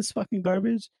listen to this fucking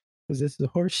garbage? Because this is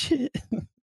horse shit. And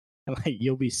like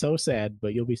you'll be so sad,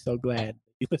 but you'll be so glad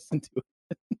you listened to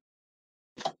it.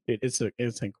 Dude,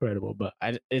 it's incredible. But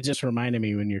it just reminded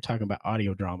me when you're talking about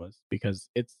audio dramas because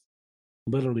it's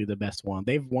literally the best one.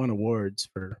 They've won awards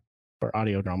for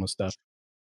audio drama stuff.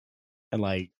 And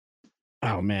like,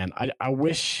 oh man, I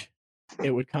wish it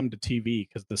would come to TV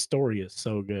because the story is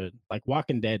so good. Like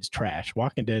Walking Dead's trash.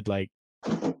 Walking Dead, like,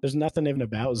 there's nothing even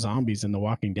about zombies in The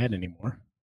Walking Dead anymore.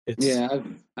 Yeah,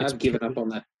 I've given up on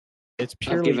that. It's I've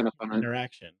purely given up on it.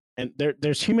 interaction, and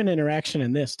there's human interaction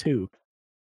in this too.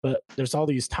 But there's all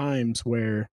these times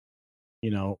where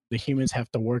the humans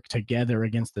have to work together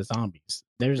against the zombies.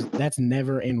 That's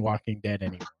never in Walking Dead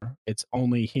anymore. It's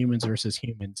only humans versus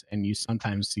humans, and you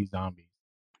sometimes see zombies.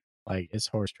 Like it's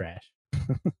horse trash.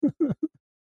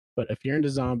 But if you're into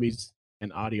zombies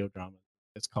and audio drama,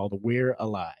 it's called We're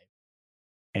Alive.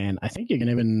 And I think you can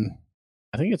even,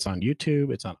 I think it's on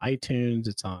YouTube, it's on iTunes,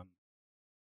 I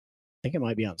think it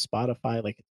might be on Spotify.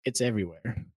 Like it's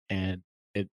everywhere. And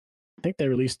I think they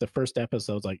released the first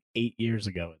episodes like 8 years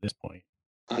ago at this point.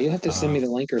 Oh, you'll have to send me the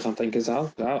link or something because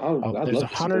I'd there's love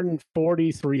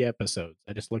 143 episodes.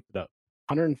 I just looked it up.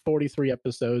 143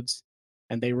 episodes,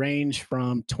 and they range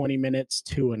from 20 minutes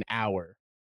to an hour.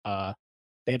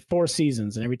 They had 4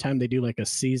 seasons, and every time they do like a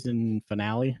season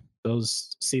finale,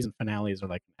 those season finales are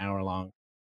like an hour long.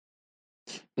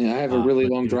 Yeah, I have a really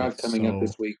long dude, drive coming up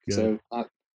this week, so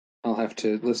I'll have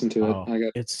to listen to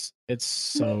it. It's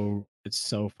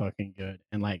so fucking good,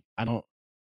 and like I don't.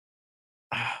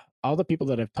 All the people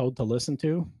that I've told to listen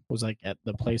to was like at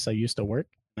the place I used to work,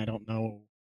 and I don't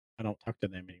talk to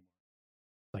them anymore.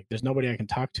 Like, there's nobody I can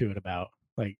talk to it about.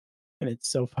 Like, and it's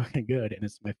so fucking good, and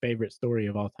it's my favorite story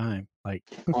of all time. Like,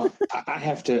 I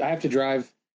have to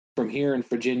drive from here in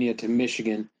Virginia to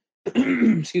Michigan.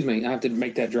 Excuse me. I have to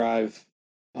make that drive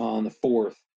on the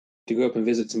 4th to go up and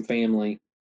visit some family.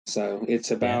 So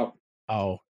it's about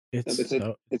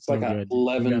it's like a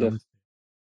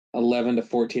 11 to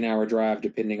 14 hour drive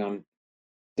depending on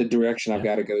the direction I've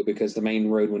got to go because the main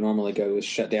road we normally go is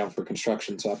shut down for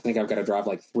construction. So I think I've got to drive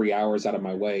like 3 hours out of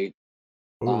my way.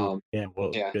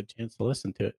 Good chance to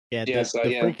listen to it.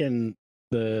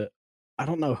 I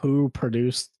don't know who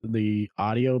produced the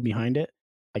audio behind it.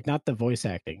 Like not the voice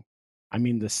acting. I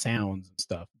mean the sounds and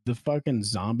stuff. The fucking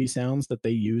zombie sounds that they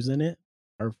use in it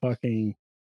are fucking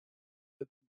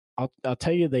I'll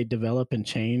tell you they develop and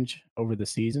change over the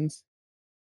seasons.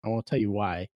 I won't tell you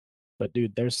why. But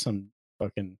dude, there's some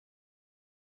fucking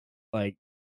like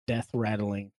death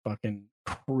rattling fucking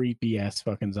creepy ass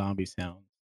fucking zombie sounds.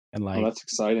 And like that's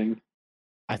exciting.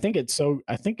 I think it's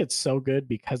so good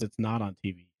because it's not on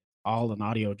TV. All an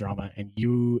audio drama, and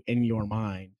you in your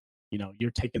mind,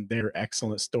 you're taking their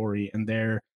excellent story and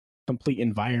their complete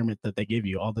environment that they give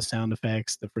you, all the sound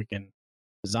effects, the freaking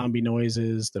zombie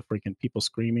noises, the freaking people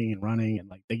screaming and running, and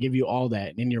like they give you all that,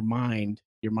 and in your mind's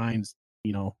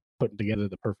putting together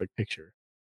the perfect picture.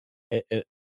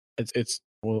 It's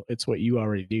what you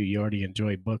already do. You already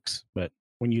enjoy books, but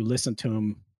when you listen to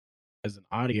them as an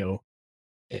audio,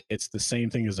 it's the same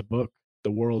thing as a book.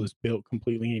 The world is built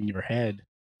completely in your head,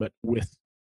 but with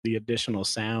the additional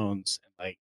sounds,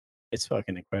 like it's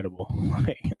fucking incredible.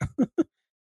 Like,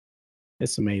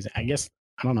 it's amazing. I guess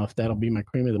I don't know if that'll be my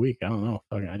cream of the week. I don't know.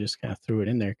 I just kind of threw it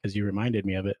in there because you reminded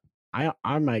me of it.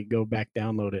 I might go back,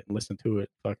 download it, and listen to it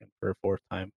fucking for a 4th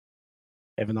time,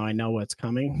 even though I know what's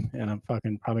coming, and I'm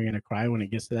fucking probably gonna cry when it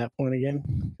gets to that point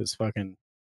again. Because fucking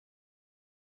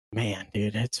man,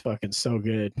 dude, it's fucking so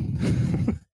good.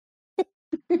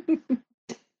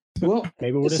 Well,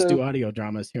 maybe we'll just do audio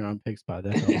dramas here on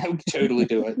Pigspot. Yeah, we totally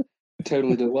do it.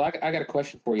 Totally do it. Well, I got a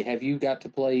question for you. Have you got to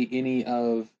play any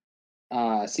of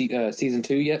season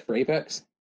 2 yet for Apex?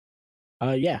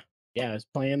 Yeah, I was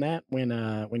playing that when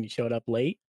you showed up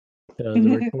late to the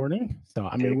recording. So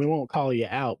I mean, we won't call you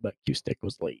out, but Q-Stick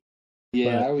was late.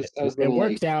 Yeah, I was. It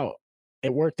worked out.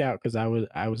 It worked out because I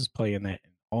was playing that.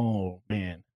 Oh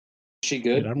man, she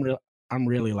good? Dude, I'm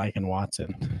really liking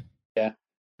Watson. I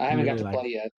haven't got really to like. play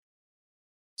yet.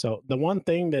 So the one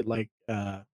thing that like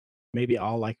maybe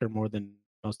I'll like her more than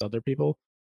most other people.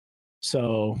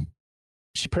 So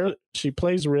she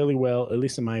plays really well, at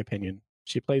least in my opinion.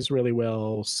 She plays really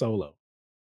well solo,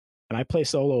 and I play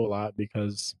solo a lot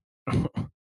because,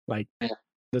 like, Yeah.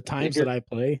 the times that I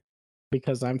play,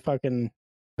 because I'm fucking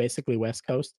basically West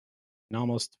Coast, and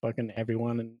almost fucking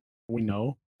everyone we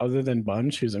know, other than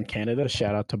Bunge, who's in Canada.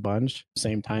 Shout out to Bunge,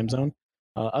 same time zone.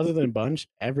 Other than Bunge,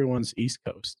 everyone's East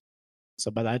Coast. So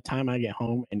by the time I get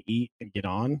home and eat and get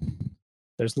on,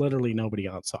 there's literally nobody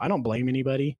on. So I don't blame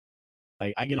anybody.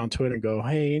 Like I get on Twitter and go,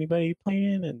 "Hey, anybody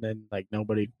playing?" And then like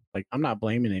nobody. Like I'm not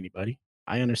blaming anybody.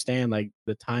 I understand like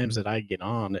the times that I get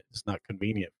on, it's not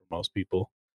convenient for most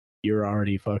people. You're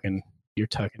already fucking, you're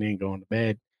tucking in, going to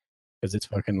bed because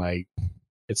it's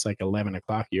like 11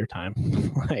 o'clock your time.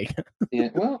 Like Yeah,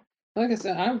 well, like I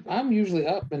said, I'm usually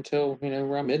up until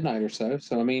around midnight or so.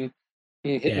 So I mean,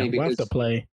 you hit yeah, me we'll have to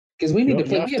play. because we need to You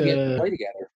play. have We have yet to to. play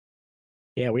together.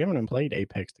 Yeah, we haven't even played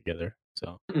Apex together,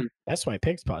 so Mm, that's why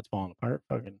Pig Spot's falling apart.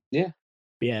 Fucking yeah,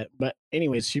 yeah, but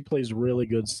anyways, she plays really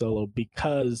good solo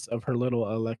because of her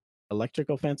little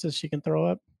electrical fences she can throw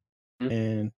up. mm,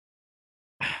 And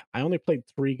I only played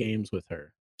 3 games with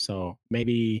her, so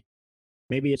maybe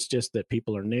it's just that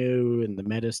people are new and the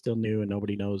meta's still new and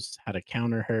nobody knows how to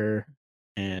counter her,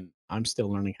 and I'm still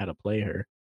learning how to play her.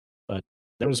 But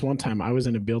there was one time I was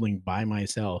in a building by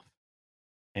myself,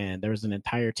 and there was an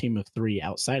entire team of 3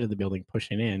 outside of the building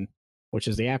pushing in, which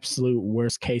is the absolute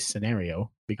worst case scenario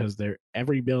because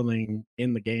every building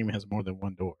in the game has more than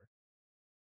one door,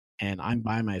 and I'm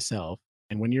by myself.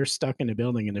 And when you're stuck in a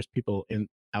building and there's people in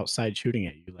outside shooting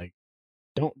at you, like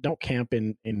don't camp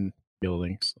in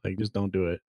buildings. Like just don't do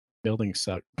it. Buildings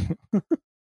suck.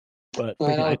 But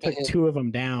freaking, I well, took 2 of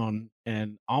them down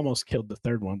and almost killed the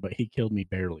third one, but he killed me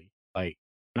barely. Like,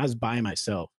 and I was by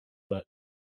myself. But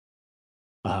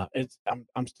it's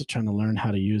I'm still trying to learn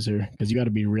how to use her because you got to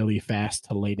be really fast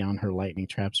to lay down her lightning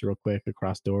traps real quick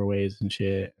across doorways and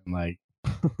shit. And like,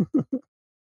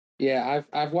 yeah,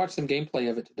 I've watched some gameplay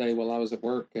of it today while I was at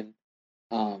work, and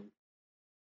um,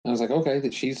 I was like, okay,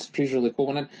 that she's really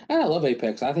cool, and I love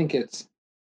Apex. I think it's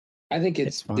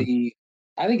it's fun. the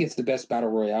I think it's the best battle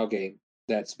royale game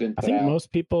that's been I put think out.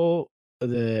 most people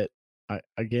that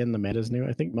again the meta's new.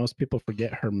 I think most people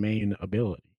forget her main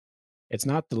ability. It's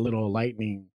not the little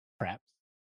lightning traps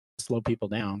to slow people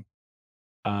down.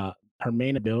 Uh, Her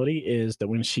main ability is that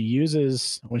when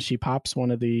she pops one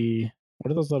of the,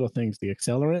 what are those little things? The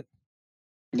accelerant.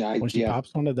 Yeah, When she yeah,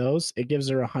 pops one of those, it gives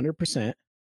her 100%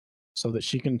 so that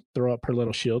she can throw up her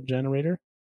little shield generator.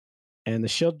 And the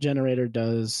shield generator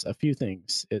does a few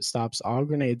things. It stops all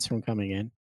grenades from coming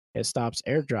in. It stops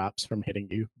airdrops from hitting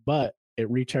you, but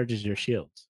it recharges your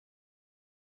shields.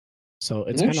 So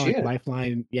it's no kind of like shit.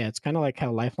 Lifeline. Yeah, it's kind of like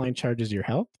how Lifeline charges your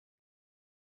health,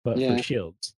 but for Yeah,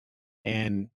 shields.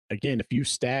 And again, if you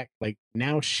stack, like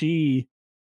now she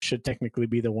should technically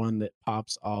be the one that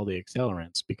pops all the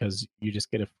accelerants because you just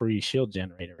get a free shield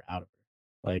generator out of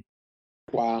her. Like,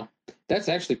 wow, that's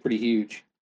actually pretty huge.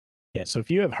 yeah, so if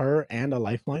you have her and a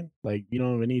lifeline, like you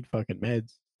don't even need fucking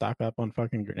meds. Stock up on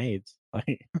fucking grenades.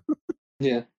 Like,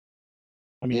 Yeah,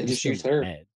 I mean, yeah, you just still use need her.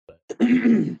 meds,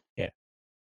 but yeah,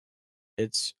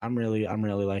 I'm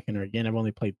really liking her. Again, I've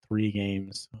only played 3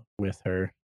 games with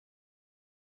her,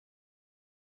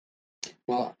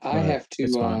 Well, but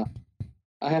it's fun.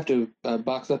 I have to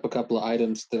box up a couple of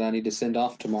items that I need to send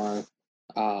off tomorrow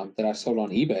that I sold on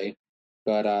eBay.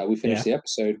 But we finished Yeah. the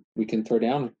episode. We can throw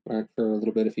down for a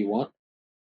little bit if you want.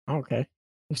 Okay.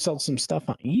 We sold some stuff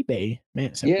on eBay,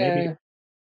 man. So maybe Yeah,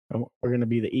 we're going to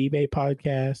be the eBay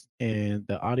podcast and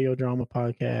the audio drama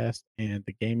podcast and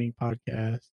the gaming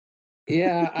podcast.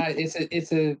 yeah.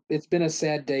 It's been a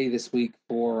sad day this week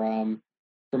for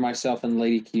myself and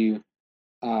Lady Q.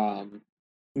 Um,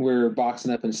 we're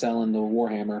boxing up and selling the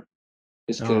Warhammer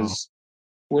just Oh, because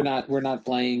we're not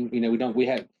playing. We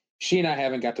have she and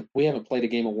I we haven't played a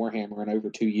game of Warhammer in over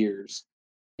 2 years,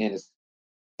 and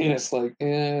it's like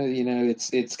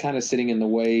it's kind of sitting in the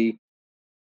way.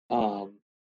 Um,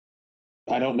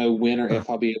 I don't know when or huh. if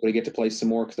I'll be able to get to play some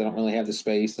more because I don't really have the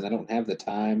space and I don't have the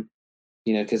time.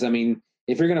 Because I mean,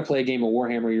 if you're going to play a game of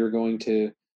Warhammer, you're going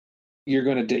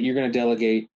to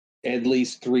delegate at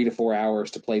least 3 to 4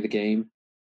 hours to play the game.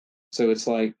 So it's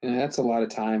like that's a lot of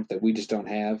time that we just don't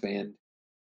have, and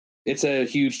it's a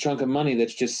huge chunk of money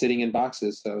that's just sitting in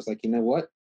boxes. So I was like, you know what?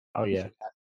 Oh, yeah.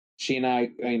 She and I,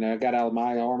 got all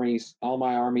my armies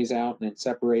out and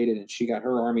separated, and she got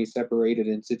her army separated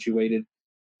and situated,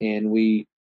 and we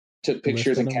took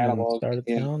pictures Listed and them and cataloged. started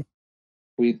Yeah, selling.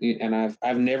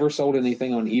 I've never sold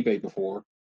anything on eBay before,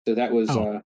 so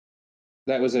Oh,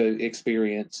 that was a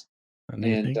experience. a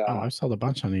new And thing. Oh, I sold a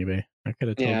bunch on eBay. I could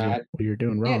have told you yeah, what you're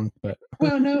doing yeah. wrong, but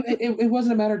Well, no, it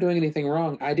wasn't a matter of doing anything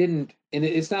wrong. I didn't, and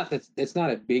it's not that it's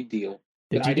not a big deal,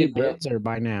 but did you I do didn't real. bids or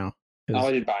buy now? Oh, I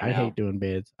Because did buy I now. hate doing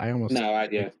bids. I almost No, I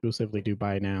did. exclusively do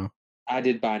buy now. I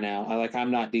did buy now.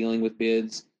 I'm not dealing with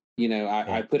bids. I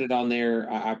Yeah, put it on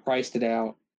there. I priced it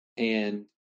out, and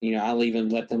I'll even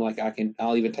let them like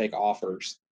I'll even take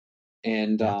offers,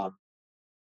 and yeah.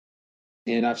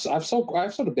 I've sold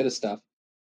a bit of stuff,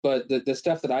 but the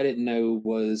stuff that I didn't know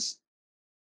was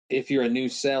if you're a new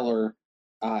seller,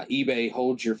 eBay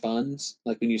holds your funds.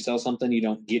 Like when you sell something, you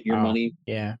don't get your Oh, money.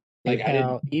 yeah. Like I didn't.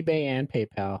 PayPal, eBay, and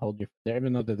PayPal hold your.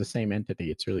 Even though they're the same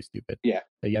entity, it's really stupid. Yeah,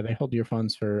 But yeah, they hold your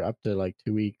funds for up to like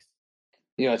 2 weeks.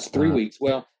 it's 3 Uh, weeks.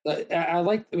 Well,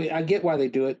 I mean, I get why they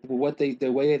do it.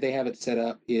 The way they have it set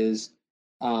up is,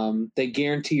 they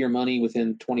guarantee your money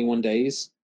within 21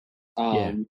 days.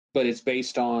 yeah. But it's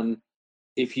based on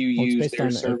if you Well, it's use based their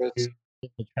on if service. you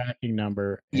get the tracking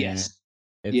number, and Yes.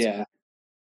 it's Yeah.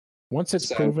 once it's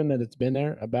So proven that it's been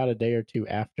there, about a day or two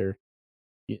after,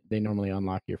 they normally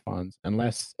unlock your funds,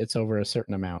 unless it's over a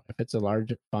certain amount. If it's a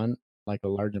large fund, like a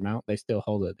large amount, they still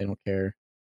hold it. They don't care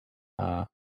uh, that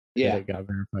yeah, it got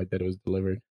verified that it was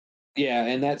delivered. yeah,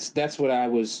 and that's what I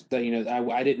was. That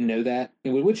I didn't know that,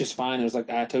 which is fine. It was like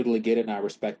I totally get it and I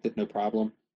respect it, no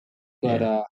problem. But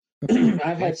Yeah,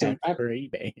 I've had life some. hacks for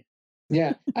eBay.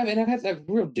 Yeah, I mean, I've had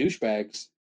real douchebags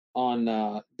on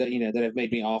that that have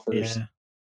made me offers.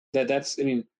 Yeah, That's I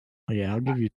mean, oh, yeah. I'll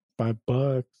give you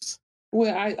 $5.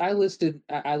 well, I listed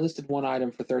one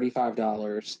item for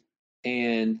 $35,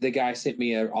 and the guy sent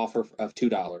me an offer of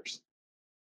 $2,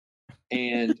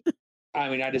 and I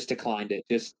mean, I just declined it.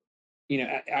 Just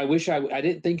I wish I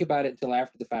didn't think about it until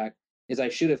after the fact. Is I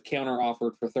should have counter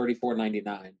offered for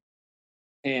 34.99,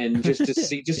 and just to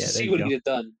Yeah, there see you what go. he'd have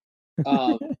done.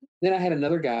 Um, then I had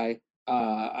another guy.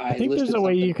 I I think there's listed a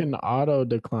way something. you can auto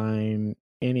decline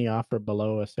any offer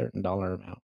below a certain dollar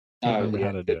amount. Can't Oh remember yeah, how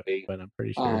it to do could it, be. but I'm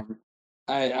pretty sure. Um,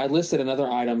 I listed another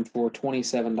item for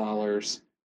 $27,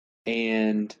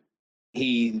 and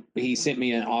he sent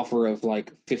me an offer of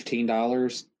like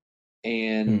 $15, Hmm.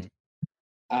 and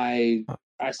I Not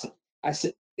I I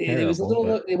said it was a terrible,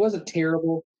 little but it wasn't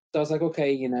terrible. So I was like,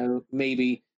 okay,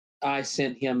 maybe I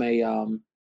sent him a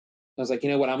I was like, you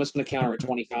know what, I'm just going to counter at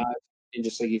 25 and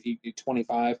just like if you do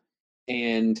 25,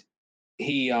 and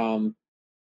he um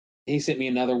he sent me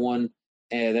another one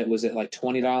that was at like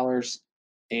 $20,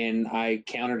 and I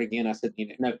countered again. I said,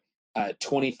 no,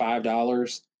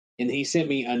 $25, and he sent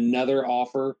me another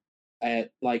offer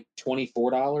at like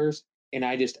 $24, and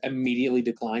I just immediately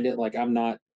declined it. Like I'm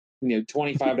not,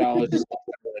 $25 is not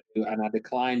what I'm gonna do, and I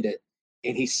declined it.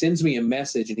 And he sends me a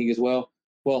message, and he goes, well,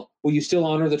 will you still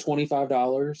honor the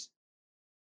 $25?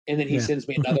 And then he yeah. sends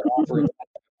me another offer at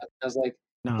 25. I was like,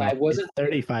 No, I it's wasn't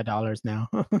 $35 now.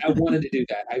 I wanted to do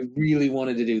that. I really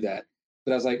wanted to do that.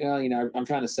 But I was like, oh, I'm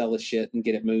trying to sell this shit and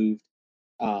get it moved.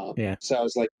 Yeah, So I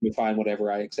was like, fine,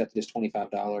 whatever. I accepted his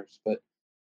 $25. But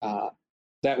uh,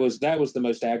 that was the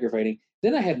most aggravating.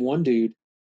 Then I had one dude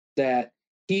that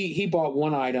he bought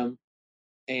one item,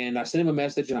 and I sent him a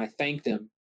message and I thanked him.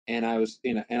 And I was,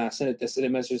 and I sent a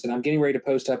message and I'm getting ready to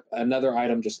post up another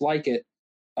item just like it.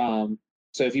 Um,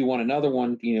 so if you want another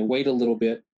one, wait a little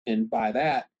bit and buy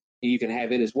that, and you can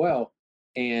have it as well.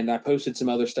 And I posted some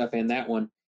other stuff in that one,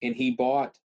 and he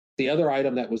bought the other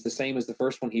item that was the same as the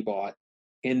first one he bought,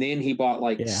 and then he bought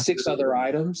like yeah, six other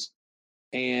items.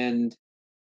 And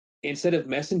instead of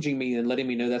messaging me and letting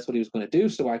me know that's what he was going to do,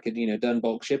 so I could done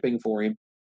bulk shipping for him,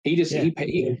 yeah.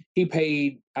 he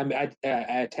paid.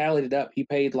 I tallied it up. He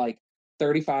paid like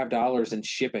 $35 in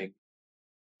shipping,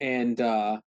 and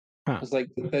I Huh. was like,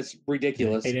 that's Yeah, he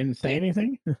ridiculous. didn't say And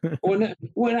anything. when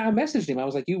I messaged him, I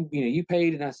was like, you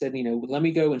paid, and I said, let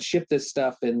me go and ship this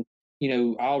stuff, and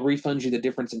I'll refund you the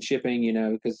difference in shipping,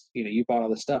 because you bought all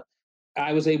this stuff.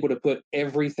 I was able to put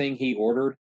everything he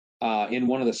ordered in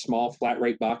one of the small flat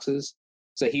rate boxes,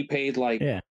 so he paid like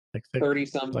Yeah, like six, 30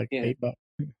 some, like yeah, $8.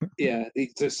 yeah,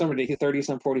 so somebody 30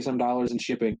 some, 40 some dollars in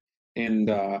shipping, and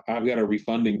I've got a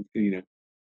refunding,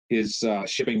 his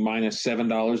shipping minus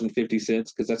 $7.50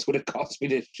 because that's what it cost me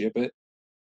to ship it.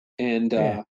 And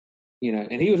Yeah,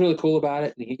 and he was really cool about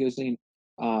it. And he goes,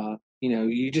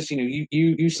 you just,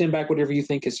 you send back whatever you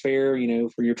think is fair,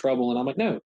 for your trouble. And I'm like,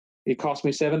 no, it cost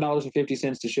me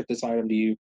 $7.50 to ship this item to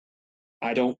you.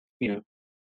 I don't, yeah.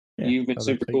 you've been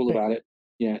So that's super what you cool pay. about it.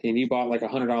 Yeah, and you bought like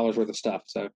 $100 worth of stuff.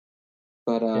 So,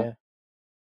 but Yeah,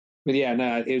 but yeah,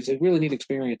 no, it was a really neat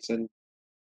experience, and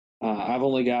I've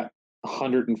only got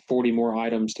 140 more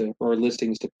items or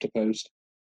listings to post.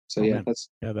 So Oh yeah, man,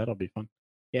 yeah, that'll be fun.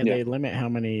 Yeah, yeah, they limit how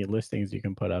many listings you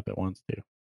can put up at once too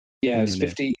yeah, when it's you're new.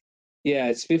 50. Yeah,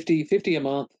 it's 50 a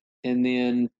month, and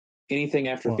then anything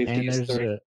after Well, 50 and is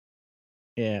there's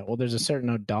 30. there's a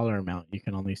certain dollar amount you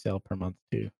can only sell per month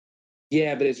too.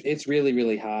 Yeah, but it's really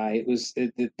really high. It was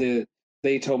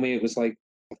they told me it was like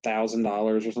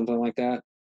 $1,000 or something like that,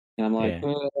 and I'm like,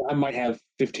 Yeah, I might have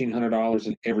 $1,500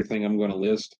 in everything I'm going to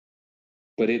list,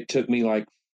 but it took me like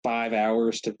 5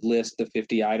 hours to list the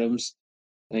 50 items.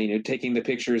 Taking the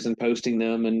pictures and posting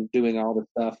them and doing all the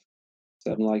stuff.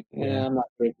 So I'm like, yeah. I'm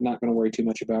not going to worry too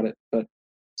much about it. But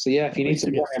so yeah, if you At need least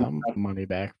you some more get ammo some stuff, money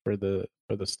back for the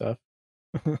stuff.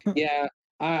 yeah,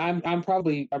 I'm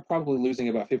probably losing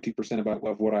about 50%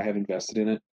 of what I have invested in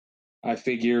it. I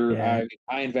figure Yeah,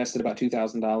 I invested about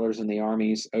 $2,000 in the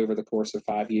armies over the course of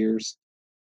 5 years,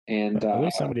 and but at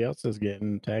least somebody else is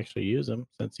getting to actually use them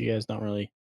since you guys don't really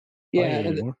yeah, play and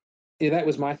anymore. yeah, that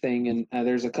was my thing. And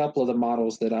there's a couple of the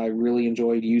models that I really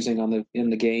enjoyed using in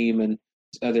the game, and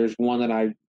there's one that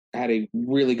I had a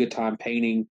really good time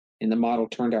painting, and the model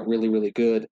turned out really really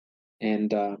good.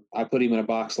 And I put him in a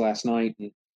box last night,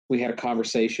 and we had a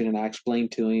conversation, and I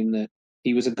explained to him that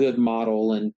he was a good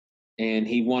model, and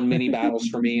he won many battles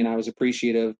for me, and I was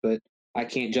appreciative, but I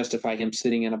can't justify him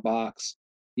sitting in a box,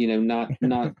 not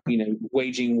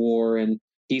waging war, and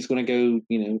he's going to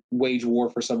go wage war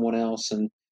for someone else,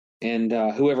 and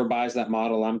whoever buys that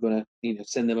model, I'm going to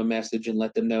send them a message and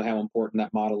let them know how important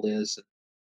that model is,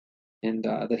 and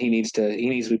that he needs to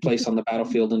be placed on the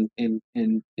battlefield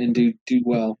and do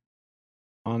well.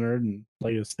 Honored and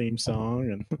play his theme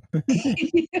song and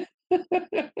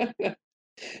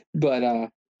but uh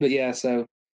but yeah,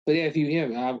 but yeah, if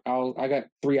you I got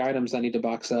 3 items I need to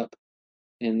box up,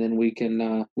 and then we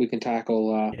can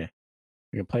tackle yeah,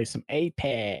 we can play some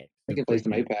Apex we and can play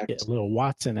some freaking Apex. get a little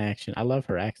Watson action. I love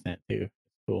her accent too. It's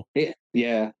cool.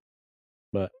 Yeah.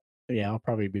 But yeah, I'll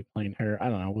probably be playing her. I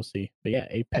don't know. We'll see. But yeah,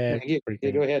 Apex Yeah,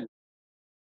 yeah, go freaking. ahead.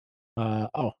 I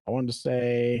wanted to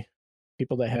say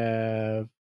people that have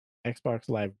Xbox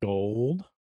Live Gold,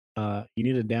 you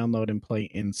need to download and play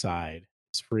Inside.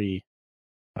 It's free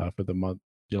for the month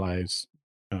July's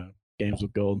uh, games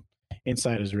with gold.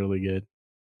 Inside is really good.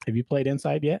 Have you played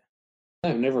Inside yet?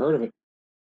 I've never heard of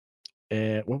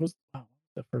it. What was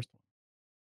the first one?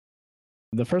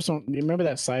 The first one, you remember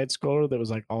that side scroller that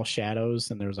was like all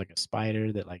shadows and there was like a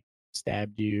spider that like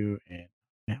stabbed you and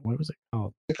man, what was it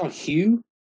called? It's called Hue.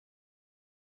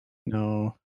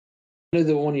 No, I know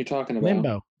the one you're talking about.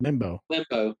 Limbo.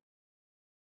 Limbo.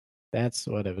 That's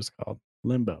what it was called.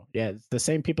 Limbo. Yeah, it's the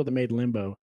same people that made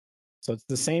Limbo. So it's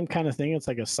the same kind of thing. It's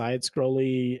like a side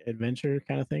scrolly adventure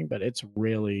kind of thing, but it's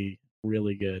really,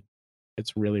 really good.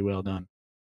 It's really well done.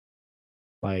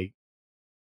 Like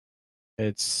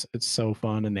it's so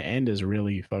fun and the end is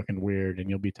really fucking weird and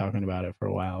you'll be talking about it for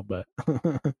a while, but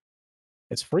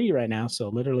it's free right now. So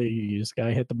literally you just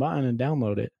gotta hit the button and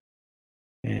download it.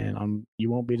 And you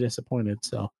won't be disappointed.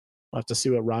 So I'll have to see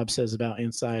what Rob says about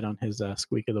Inside on his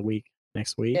squeak of the week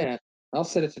next week. Yeah, I'll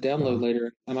set it to download So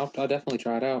later, and I'll definitely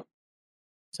try it out.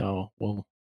 so we'll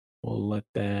let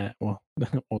that we'll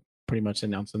pretty much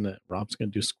announcing that Rob's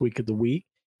gonna do squeak of the week.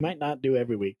 Might not do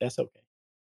every week. That's okay.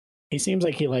 He seems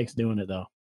like he likes doing it though.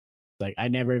 Like I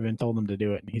never even told him to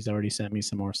do it, and he's already sent me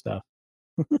some more stuff.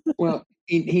 Well,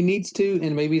 he needs to,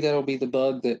 and maybe that'll be the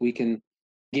bug that we can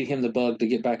get him the bug to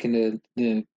get back into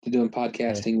to doing Yeah.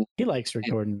 podcasting. He likes And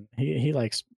recording. He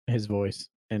likes his voice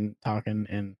and talking,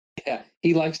 and yeah,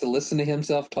 he likes to listen to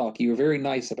himself talk. You were very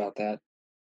nice about that.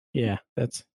 yeah,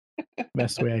 that's the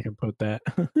best way I can put that.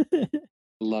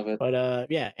 Love it. But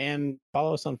yeah, and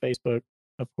follow us on Facebook,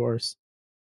 of course,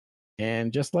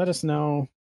 and just let us know.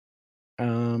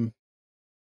 Um,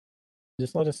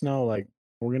 just let us know. Like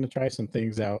we're gonna try some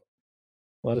things out.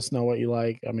 Let us know what you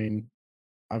like. I mean,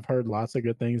 I've heard lots of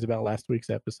good things about last week's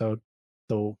episode,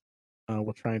 so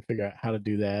we'll try and figure out how to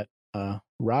do that.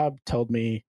 Rob told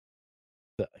me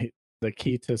the the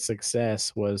key to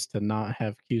success was to not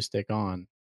have Q Stick on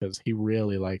because he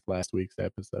really liked last week's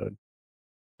episode.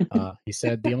 He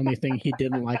said the only thing he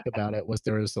didn't like about it was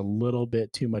there was a little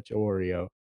bit too much Oreo.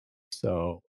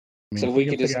 So, I mean, So if we we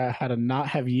can could just figure out how to not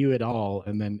have you at all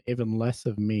and then even less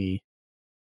of me,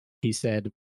 he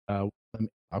said, I'll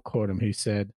quote him. He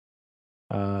said,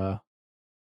 uh,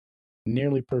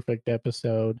 nearly perfect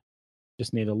episode.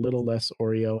 Just need a little less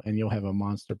Oreo and you'll have a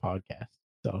monster podcast.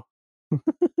 So,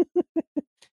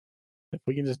 if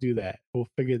we can just do that, we'll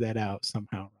figure that out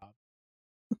somehow,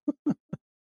 Rob.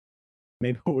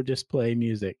 Maybe we'll just play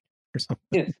music or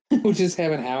something. yeah, we'll just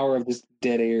have an hour of just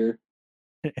dead air.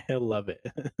 He'll love it.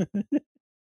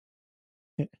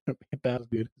 about as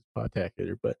good as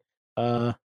Podtacular, but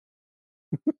uh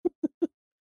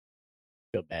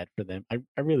feel bad for them.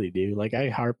 I really do. Like I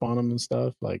harp on them and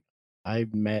stuff. Like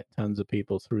I've met tons of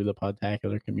people through the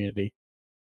Podtacular community.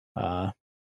 Uh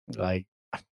like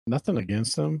nothing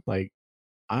against them. Like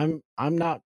I'm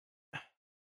not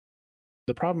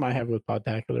the problem I have with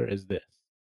Podtacular is this.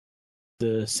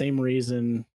 The same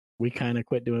reason we kind of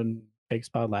quit doing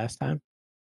Pigspod last time.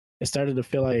 It started to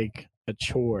feel like a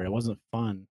chore. It wasn't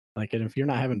fun. Like, and if you're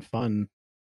not having fun,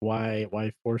 why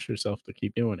force yourself to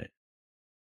keep doing it?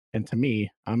 And to me,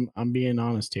 I'm being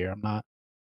honest here. I'm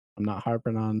not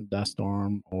harping on Dust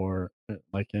Storm or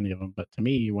like any of them. But to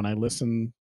me, when I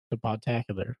listen to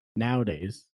Podtacular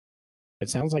nowadays, it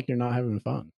sounds like you're not having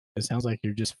fun. It sounds like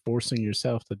you're just forcing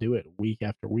yourself to do it week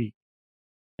after week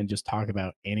and just talk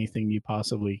about anything you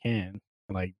possibly can.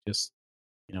 Like just,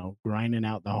 grinding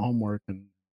out the homework and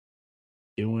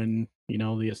doing,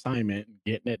 the assignment and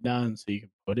getting it done so you can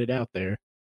put it out there.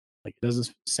 Like it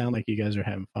doesn't sound like you guys are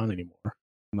having fun anymore.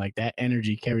 And like that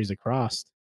energy carries across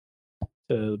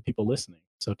to people listening.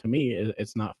 So to me,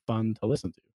 it's not fun to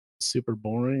listen to. It's super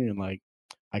boring and like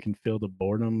I can feel the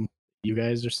boredom you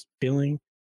guys are feeling.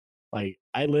 Like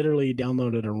I literally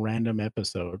downloaded a random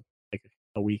episode like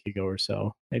a week ago or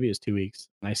so. Maybe it was 2 weeks.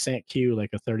 And I sent Q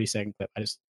like a 30-second clip. I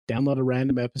just download a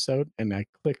random episode and I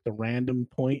click the random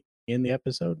point in the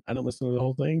episode. I don't listen to the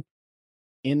whole thing.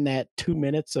 In that 2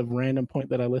 minutes of random point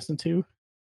that I listened to,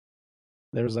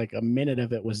 there was like a minute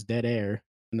of it was dead air.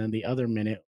 And then the other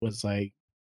minute was like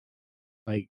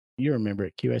you remember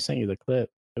it, Q. I sent you the clip.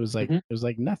 It was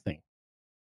like nothing.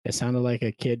 It sounded like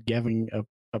a kid giving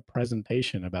a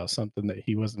presentation about something that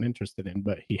he wasn't interested in,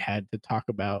 but he had to talk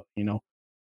about,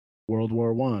 World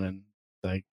War One and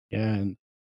like, yeah,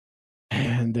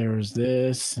 and there was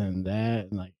this and that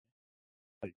and like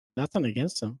nothing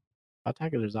against him.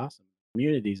 Podtacular's awesome.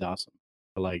 Community's awesome.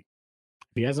 But like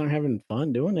if you guys aren't having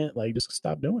fun doing it, like just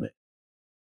stop doing it.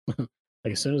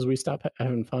 Like as soon as we stop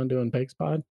having fun doing Pigs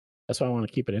Pod, that's why I want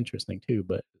to keep it interesting too.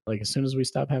 But like as soon as we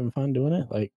stop having fun doing it,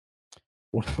 like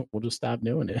we'll just stop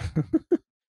doing it. We're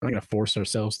not gonna force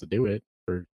ourselves to do it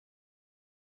for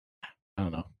I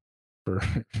don't know for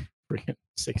freaking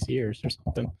 6 years or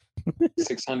something.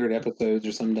 600 episodes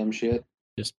or some dumb shit.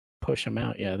 Just push them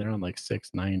out. Yeah, they're on like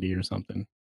 690 or something.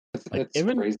 Like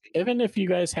That's crazy. even if you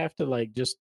guys have to like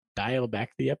just dial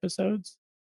back the episodes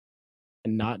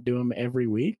and not do them every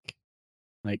week,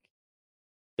 like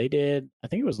they did. I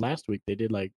think it was last week. They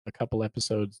did like a couple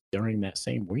episodes during that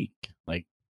same week. Like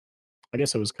I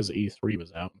guess it was because E3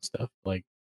 was out and stuff. Like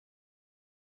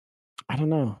I don't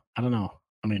know.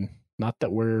 I mean, not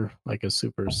that we're like a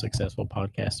super successful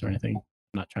podcast or anything.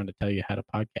 I'm not trying to tell you how to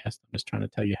podcast. I'm just trying to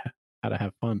tell you how to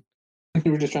have fun.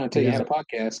 We were just trying to tell you how to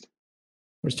podcast.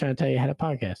 We're just trying to tell you how to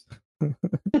podcast.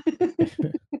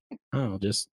 Oh,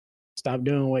 just stop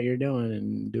doing what you're doing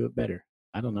and do it better.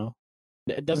 I don't know.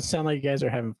 It doesn't sound like you guys are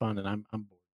having fun, and I'm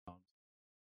bored.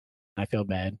 I feel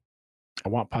bad. I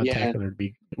want Podtacular to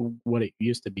be what it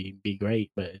used to be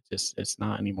great, but it's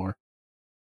not anymore.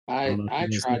 I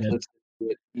tried to listen to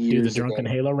it Do years the Drunken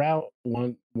ago. Halo route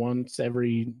once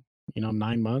every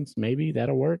 9 months, maybe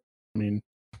that'll work. I mean,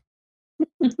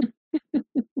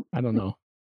 I don't know.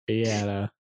 But yeah,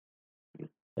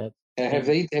 that's Have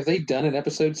they done an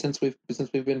episode since we've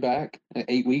been back?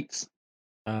 8 weeks.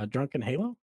 Drunken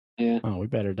Halo. Yeah. Oh, we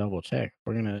better double check.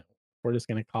 We're just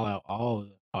gonna call out all of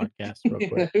the podcasts real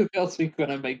quick. Who else are we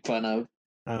gonna make fun of?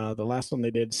 The last one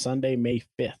they did Sunday, May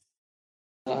 5th.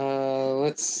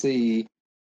 Let's see.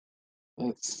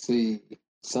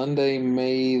 Sunday,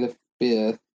 May the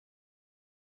 5th.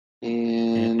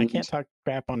 And I can't talk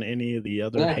crap on any of the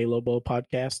other Halo Bowl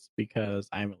podcasts because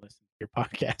I haven't listened to your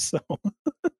podcast.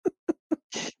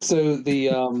 So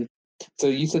so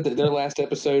you said that their last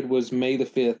episode was May the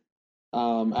 5th.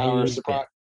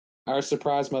 Our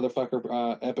surprise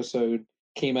motherfucker episode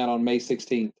came out on May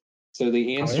 16th. So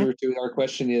the answer to our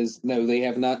question is no, they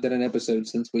have not done an episode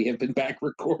since we have been back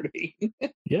recording.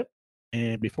 Yep.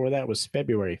 And before that was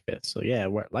February 5th. So yeah,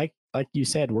 we're like you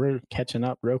said, we're catching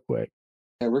up real quick.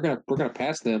 Yeah, we're gonna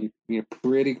pass them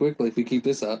pretty quickly if we keep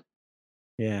this up.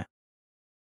 Yeah.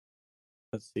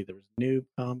 Let's see. There was Noob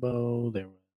Combo. There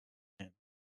was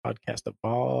Podcast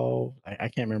Evolve. I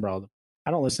can't remember all of them.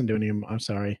 I don't listen to any of them. I'm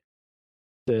sorry.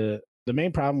 The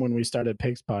main problem when we started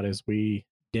Pigspot is we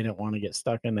didn't want to get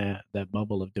stuck in that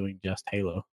bubble of doing just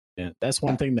Halo. And that's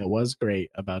one thing that was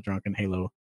great about Drunken Halo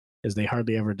is they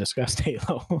hardly ever discussed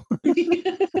Halo.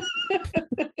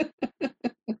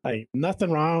 Like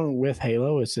nothing wrong with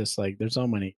Halo. It's just like there's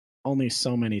only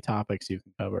so many topics you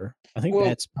can cover. I think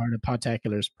that's part of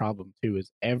Podtacular's problem too.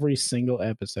 Is every single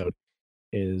episode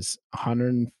is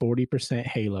 140%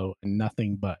 Halo and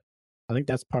nothing but. I think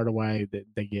that's part of why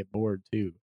they get bored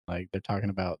too. Like they're talking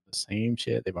about the same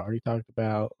shit they've already talked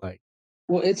about. Like,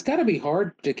 Well, it's got to be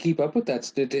hard to keep up with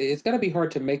that. It's got to be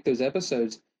hard to make those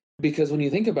episodes because when you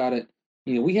think about it,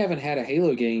 we haven't had a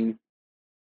Halo game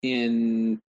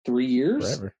in 3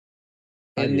 years, forever.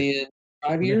 5 and years. then 5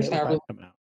 When did years. Halo However, 5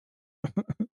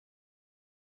 come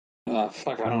out?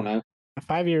 fuck, I don't know.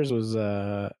 5 years was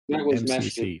That was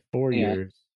MCC. 4 Yeah.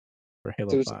 years for Halo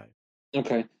So it's- 5.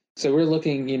 Okay, so we're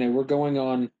looking. We're going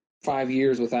on 5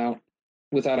 years without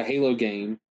a Halo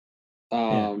game.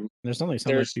 There's only so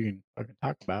there's- much you can fucking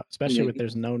talk about, especially Yeah. with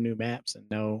there's no new maps and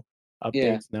no updates,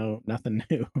 Yeah. no nothing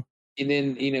new. And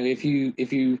then if you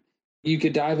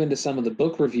could dive into some of the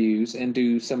book reviews and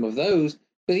do some of those,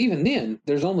 but even then,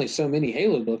 there's only so many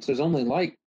Halo books. There's only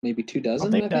like maybe 2 Well,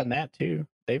 dozen. they've I done think. that too.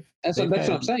 That's they've what had,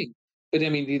 I'm saying. But I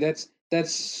mean, that's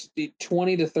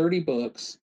 20 to 30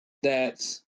 books.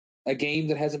 That's a game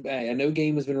that hasn't. No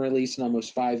game has been released in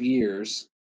almost 5 years.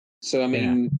 So I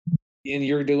mean, and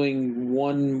you're doing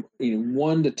 1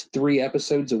 to 3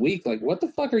 episodes a week. Like, what the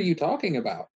fuck are you talking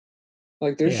about?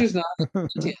 Like, there's Yeah. just not.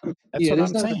 That's Yeah, what there's I'm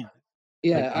not- saying.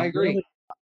 Yeah, Like, I agree.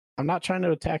 I'm not trying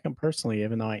to attack him personally,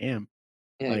 even though I am.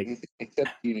 Yeah, like, except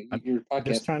your podcast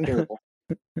just is trying to- terrible.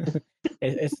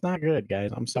 It's not good,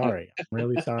 guys. I'm sorry. I'm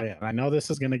really sorry. I know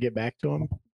this is gonna get back to him.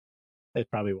 It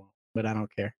probably won't, but I don't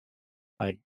care.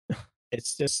 Like,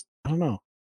 it's just, I don't know.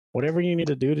 Whatever you need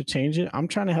to do to change it, I'm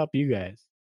trying to help you guys.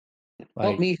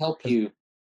 Help me help you.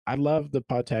 I love the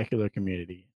Podtacular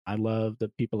community. I love the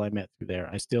people I met through there.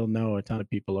 I still know a ton of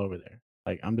people over there.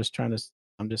 Like, I'm just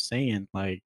saying,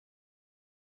 like,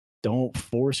 don't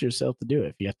force yourself to do it.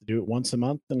 If you have to do it once a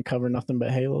month and cover nothing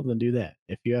but Halo, then do that.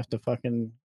 If you have to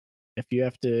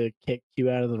kick Q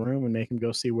out of the room and make him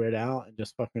go see Weird Al and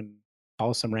just fucking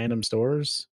call some random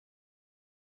stores,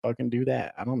 fucking do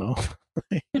that. I don't know.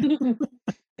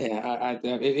 Yeah,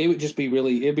 it would just be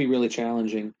it'd be really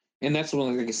challenging. And that's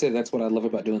one, like I said, that's what I love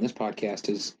about doing this podcast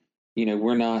is,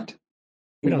 we're not,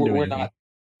 We don't do we're anything. not,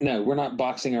 no, we're not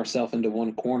boxing ourselves into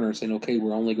one corner saying, okay,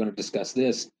 we're only going to discuss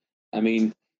this. I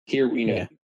mean, here, Yeah.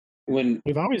 when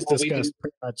We've always what we do- discussed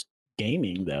pretty much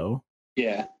gaming, though,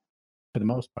 yeah, for the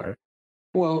most part.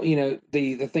 well,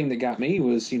 the thing that got me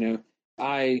was,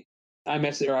 I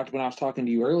messaged her out when I was talking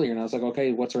to you earlier, and I was like,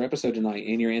 okay, what's our episode tonight?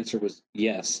 And your answer was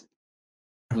yes.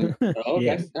 I'm like, oh, okay,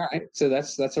 Yes. all right. So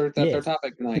that's our Yes.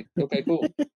 topic tonight. Okay, cool.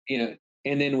 And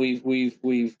then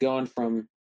we've gone from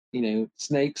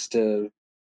snakes to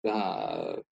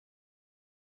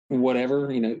whatever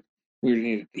we're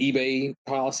eBay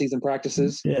policies and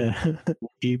practices. Yeah.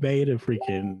 eBay to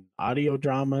freaking audio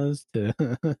dramas to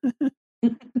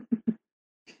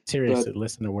seriously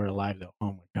listen to We're Alive though.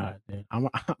 Oh my god, dude. I'm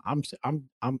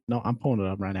pulling it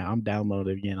up right now. I'm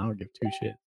downloading it again. I don't give two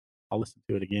shits. I'll listen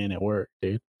to it again at work,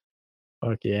 dude.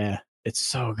 Fuck yeah. It's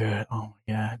so good. Oh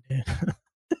my god, dude.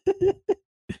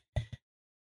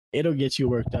 It'll get you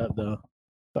worked up though.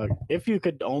 Fuck. If you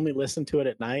could only listen to it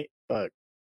at night, fuck,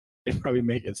 it'd probably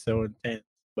make it so intense.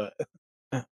 But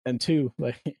and two,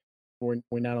 like we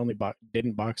not only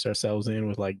didn't box ourselves in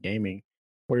with like gaming,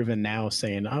 we're even now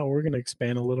saying, oh, we're gonna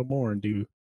expand a little more and do,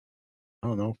 I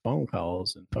don't know, phone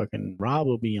calls, and fucking Rob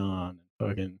will be on, and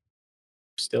fucking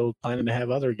still planning to have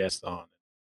other guests on.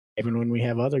 Even when we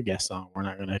have other guests on, we're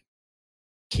not gonna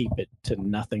keep it to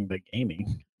nothing but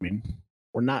gaming. I mean,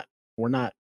 we're not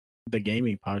the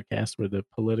gaming podcast. We're the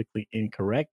politically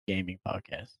incorrect gaming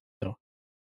podcast. So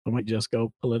we might just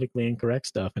go politically incorrect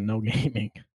stuff and no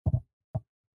gaming.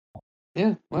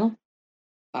 Yeah, well,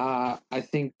 I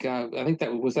think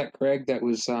that was that Craig that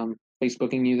was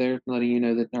Facebooking you there, letting you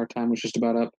know that our time was just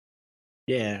about up.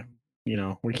 Yeah,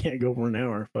 we can't go for an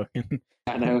hour. Fucking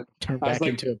I know. turn I was back like-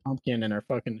 into a pumpkin and our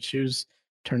fucking shoes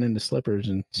turn into slippers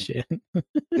and shit.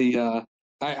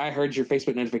 I heard your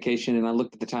Facebook notification and I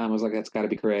looked at the time. I was like, that's got to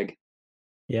be Craig.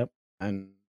 Yep, and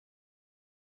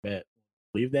bet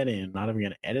leave that in. Not even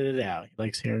gonna edit it out. He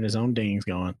likes hearing his own dings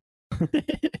going.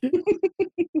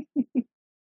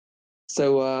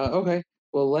 So okay,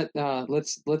 well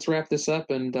let's wrap this up,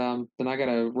 and then I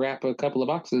gotta wrap a couple of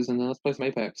boxes, and then let's play some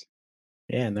Apex.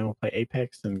 Yeah, and then we'll play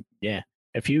Apex, and yeah,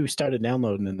 if you started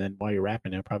downloading and then while you're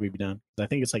wrapping, it'll probably be done. I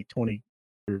think it's like 20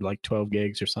 or like 12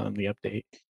 gigs or something. The update.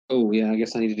 Oh yeah, I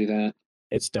guess I need to do that.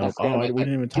 It's dope. forgot Oh, about we that.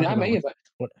 didn't even talk I about may have.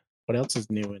 what else is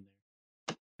new in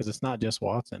there, because it's not just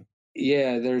Watson.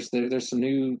 Yeah, there's some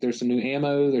new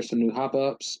ammo. There's some new hop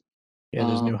ups. Yeah,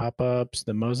 there's new hop ups.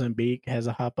 The Mozambique has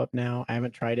a hop up now. I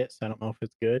haven't tried it, so I don't know if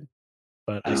it's good,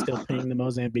 but I still ping the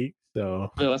Mozambique.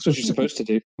 So Well, that's what you're supposed to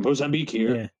do. Mozambique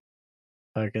here. yeah,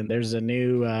 fucking. There's a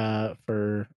new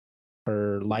for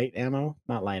for light ammo,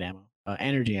 not light ammo,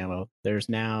 energy ammo. There's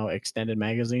now extended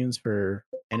magazines for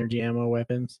energy ammo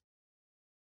weapons.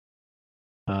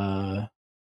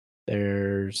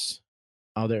 There's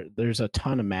a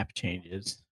ton of map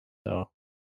changes. So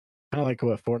kind of like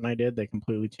what Fortnite did. They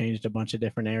completely changed a bunch of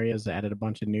different areas, added a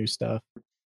bunch of new stuff.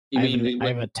 I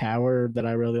have a tower that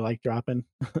I really like dropping.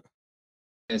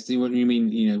 I see what you mean.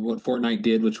 You know what Fortnite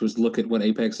did, which was look at what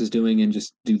Apex is doing and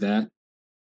just do that.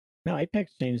 No,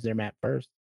 Apex changed their map first,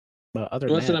 but other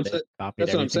Well, than that,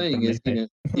 that's what I'm saying is, you know,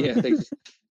 yeah,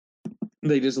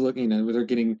 they just look, you know, they're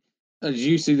getting. Did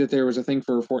you see that there was a thing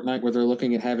for Fortnite where they're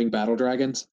looking at having battle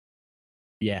dragons?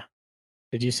 Yeah.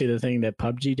 Did you see the thing that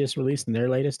PUBG just released in their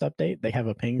latest update? They have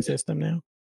a ping system now.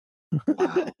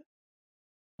 Wow.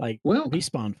 Like, Well,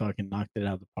 Respawn fucking knocked it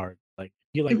out of the park. Like,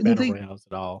 if you like battle royales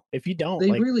at all, if you don't, they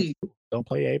like, really don't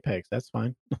play Apex. That's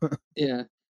fine. yeah,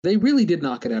 they really did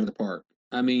knock it out of the park.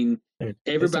 I mean, Dude, it's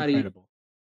everybody incredible.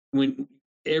 when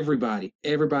everybody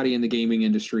in the gaming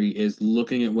industry is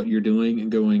looking at what you're doing and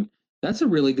going, that's a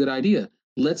really good idea.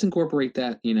 Let's incorporate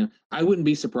that. You know, I wouldn't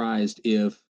be surprised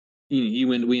if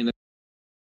we end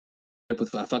up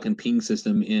with a fucking ping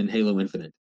system in Halo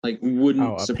Infinite. Like, wouldn't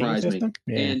A ping surprise me. system?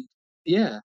 Yeah. And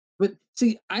yeah, but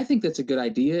see, I think that's a good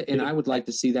idea, and Dude, I would like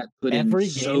to see that put every in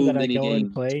game so that I many go games.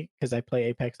 and play, because I play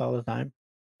Apex all the time.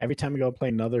 Every time I go play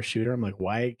another shooter, I'm like,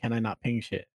 why can I not ping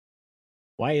shit?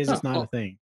 Why is this not a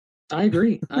thing? I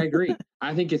agree. I agree.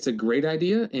 I think it's a great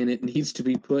idea, and it needs to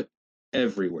be put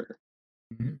everywhere.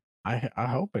 Mm-hmm. I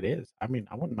hope it is. I mean,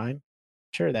 I wouldn't mind.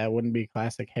 Sure, that wouldn't be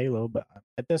classic Halo, but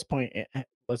at this point,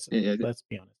 let's be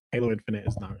honest. Halo Infinite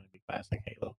is not going to be classic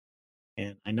Halo.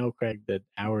 And I know, Craig, the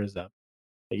hour is up.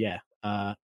 But yeah,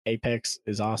 Apex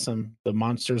is awesome. The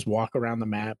monsters walk around the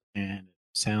map, and it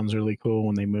sounds really cool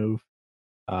when they move.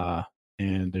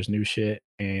 And there's new shit,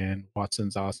 and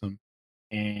Watson's awesome.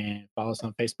 And follow us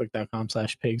on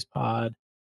Facebook.com/pigspod.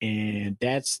 And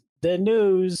that's the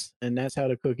news, and that's how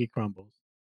the cookie crumbles.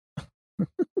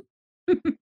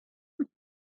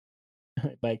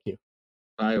 Bye, Q.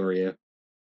 Bye, Oreo.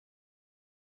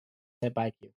 Said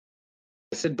bye, Q.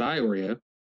 I said bye, Oreo.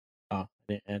 Oh,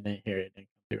 I didn't hear it. Didn't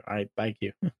come through. All right, bye,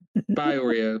 Q. Bye,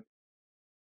 Oreo.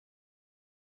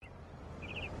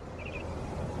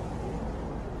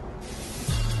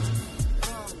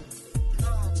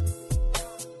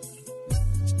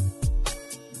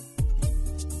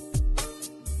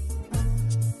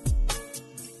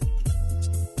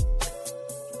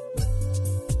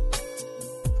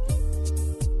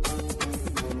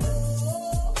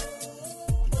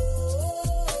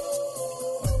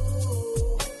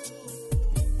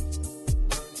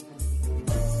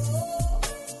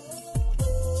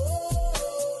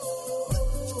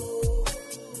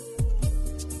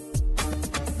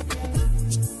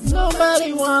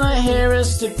 Nobody wanna hear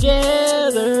us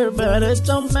together, but it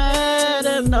don't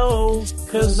matter, no,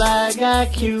 'cause I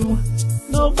got Q.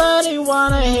 Nobody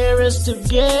wanna hear us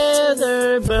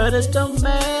together, but it don't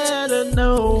matter,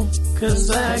 no, 'cause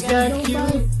I got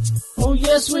Q. Oh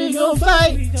yes, we gon'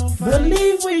 fight,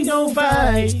 believe we gon'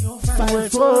 fight,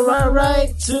 fight for our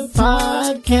right to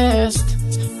podcast.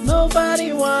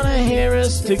 Nobody wanna hear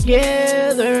us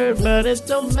together, but it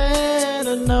don't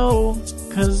matter, no,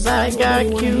 'cause I got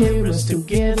Q. Hear us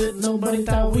together, nobody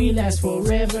thought we'd last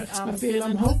forever.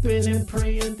 I'm hoping and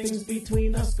praying things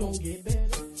between us gon' get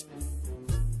better.